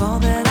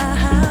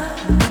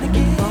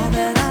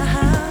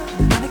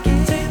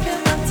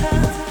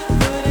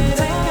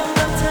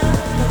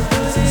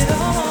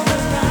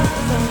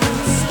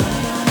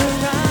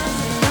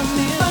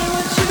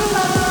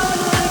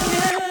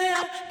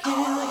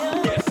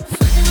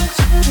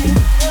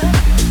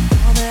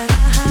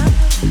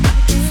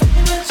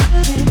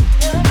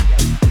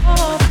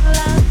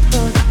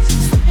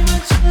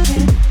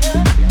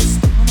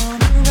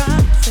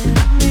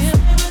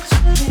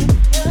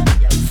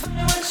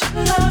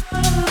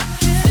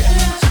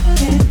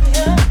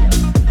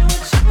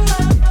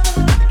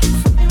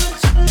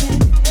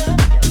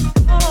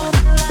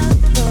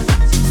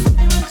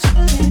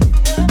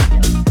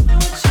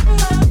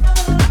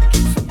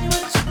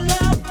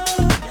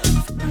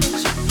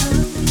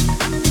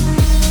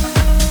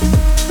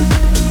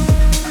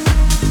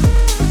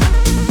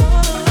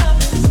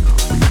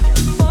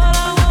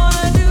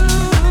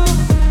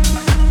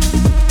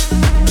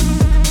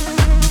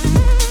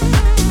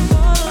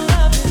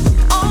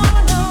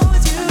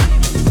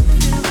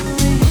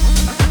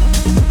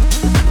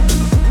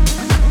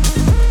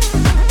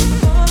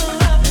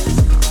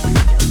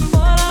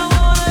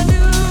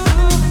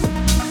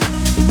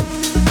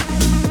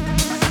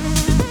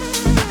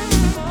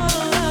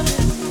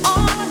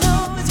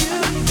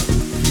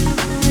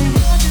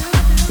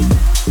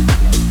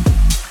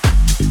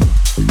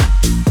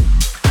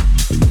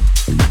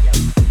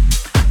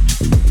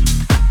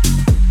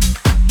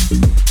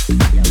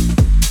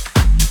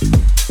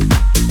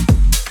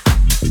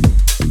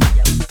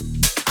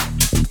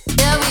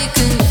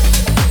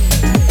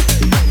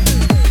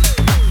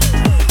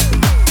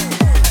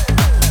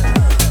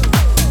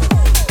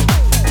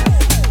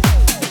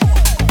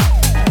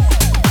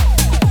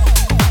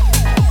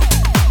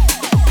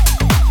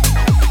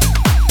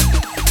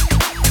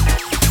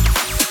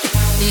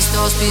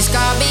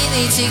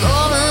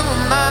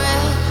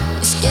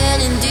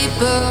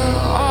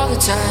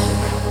 time.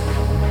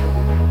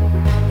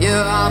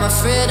 Yeah, I'm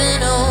afraid to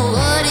know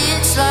what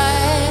it's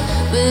like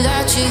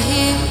without you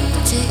here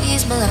to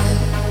ease my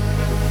life.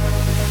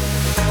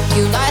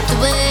 You light the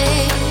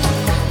way,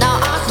 now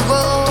I can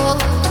roll.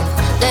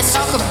 Let's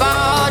talk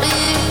about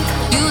it.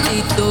 You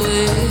lead the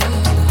way.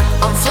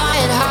 I'm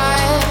flying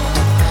high.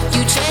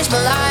 You changed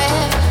my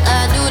life, a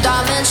new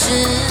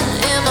dimension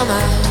in my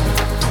mind.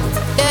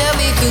 Yeah,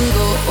 we can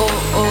go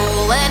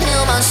and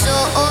heal my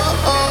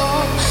soul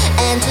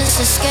and just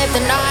escape the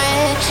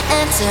night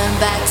and turn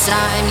back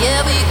time.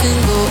 Yeah, we can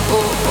go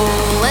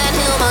and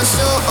heal my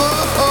soul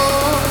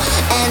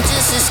and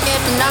just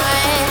escape the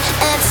night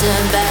and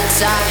turn back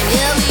time.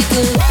 Yeah, we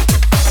can.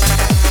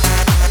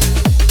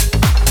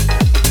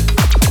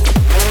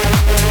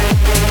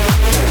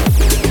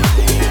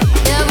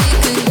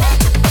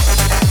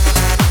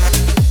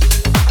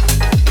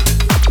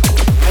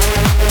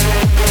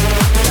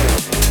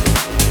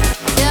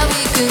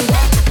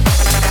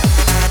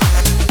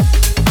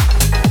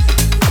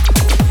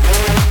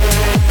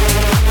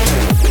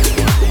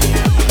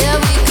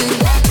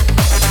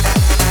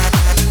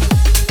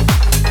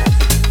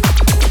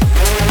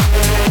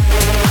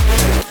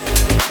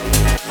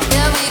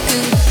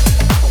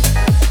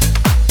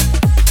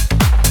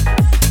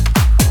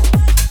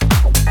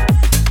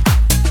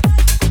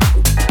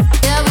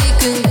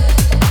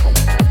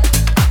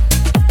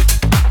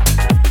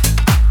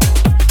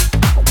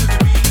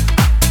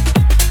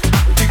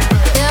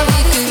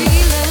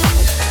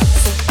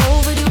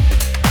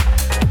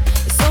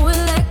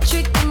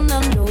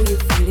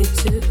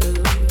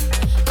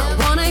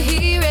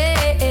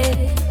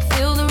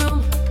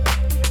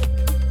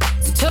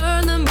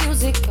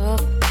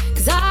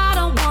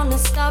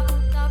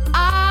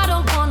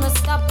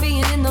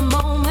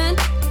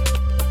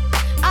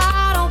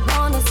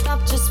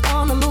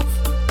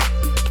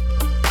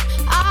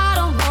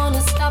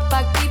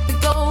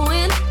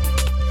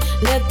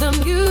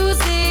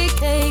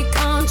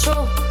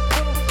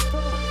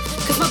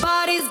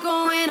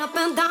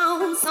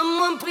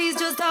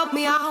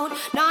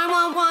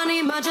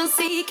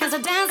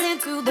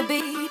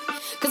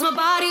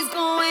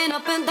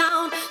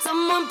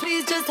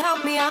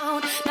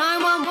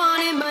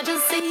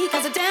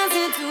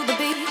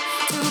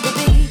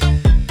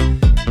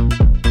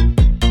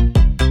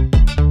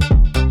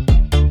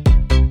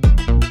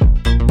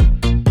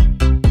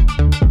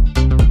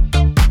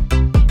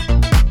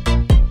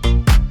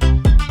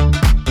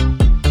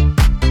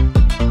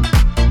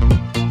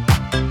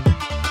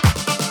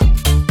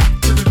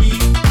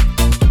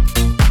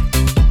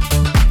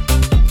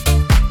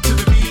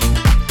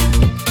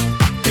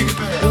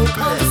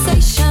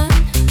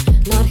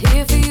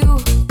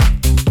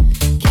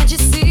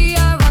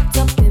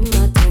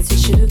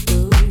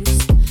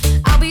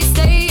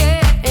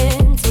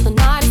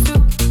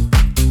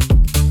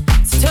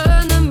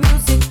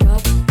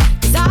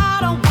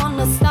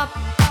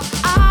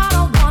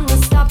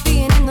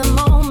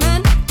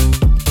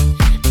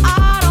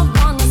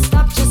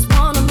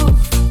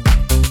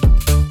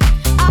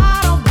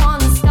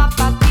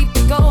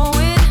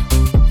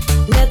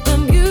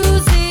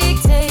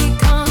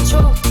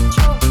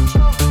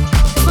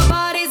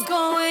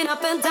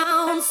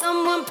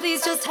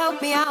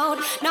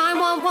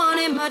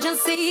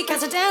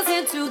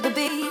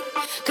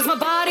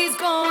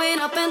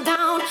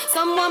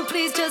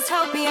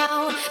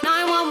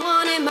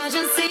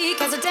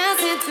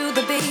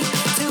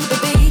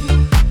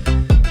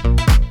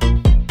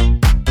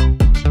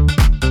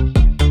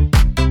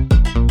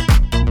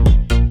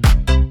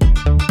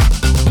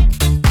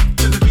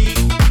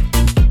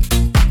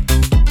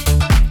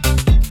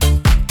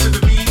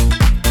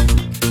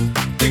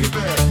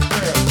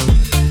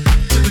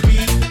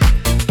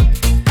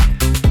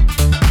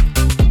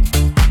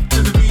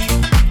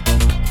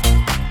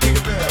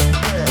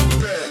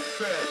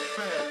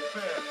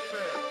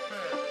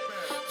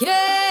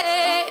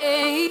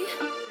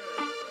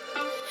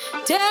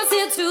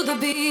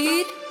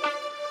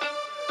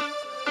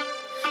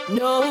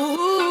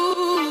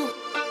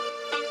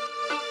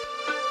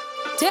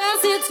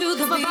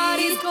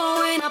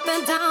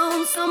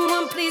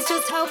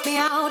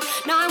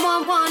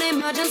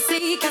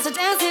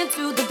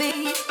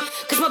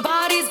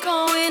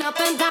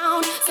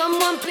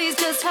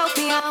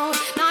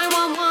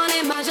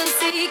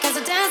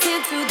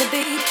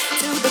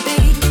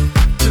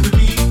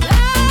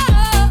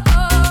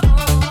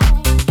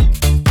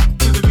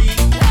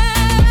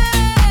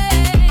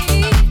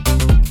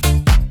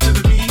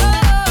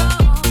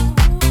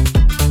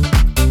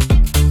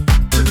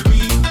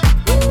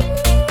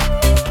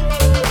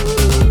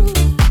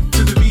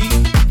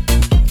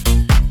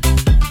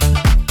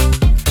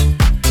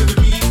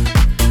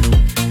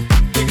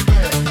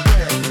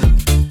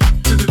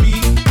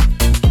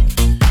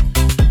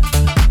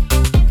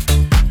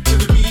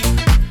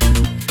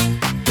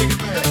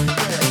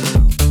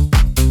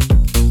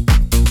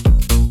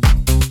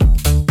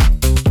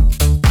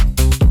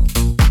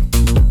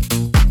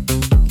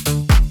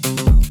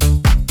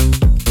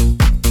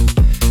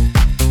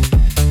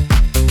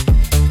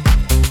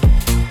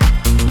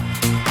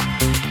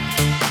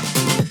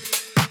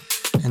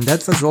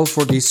 That was all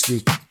for this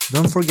week.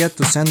 Don't forget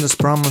to send us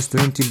promos to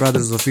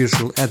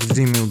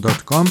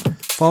unitybrothersofficial@gmail.com,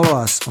 follow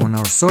us on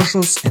our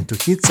socials, and to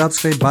hit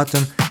subscribe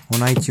button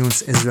on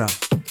iTunes as well.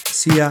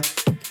 See ya!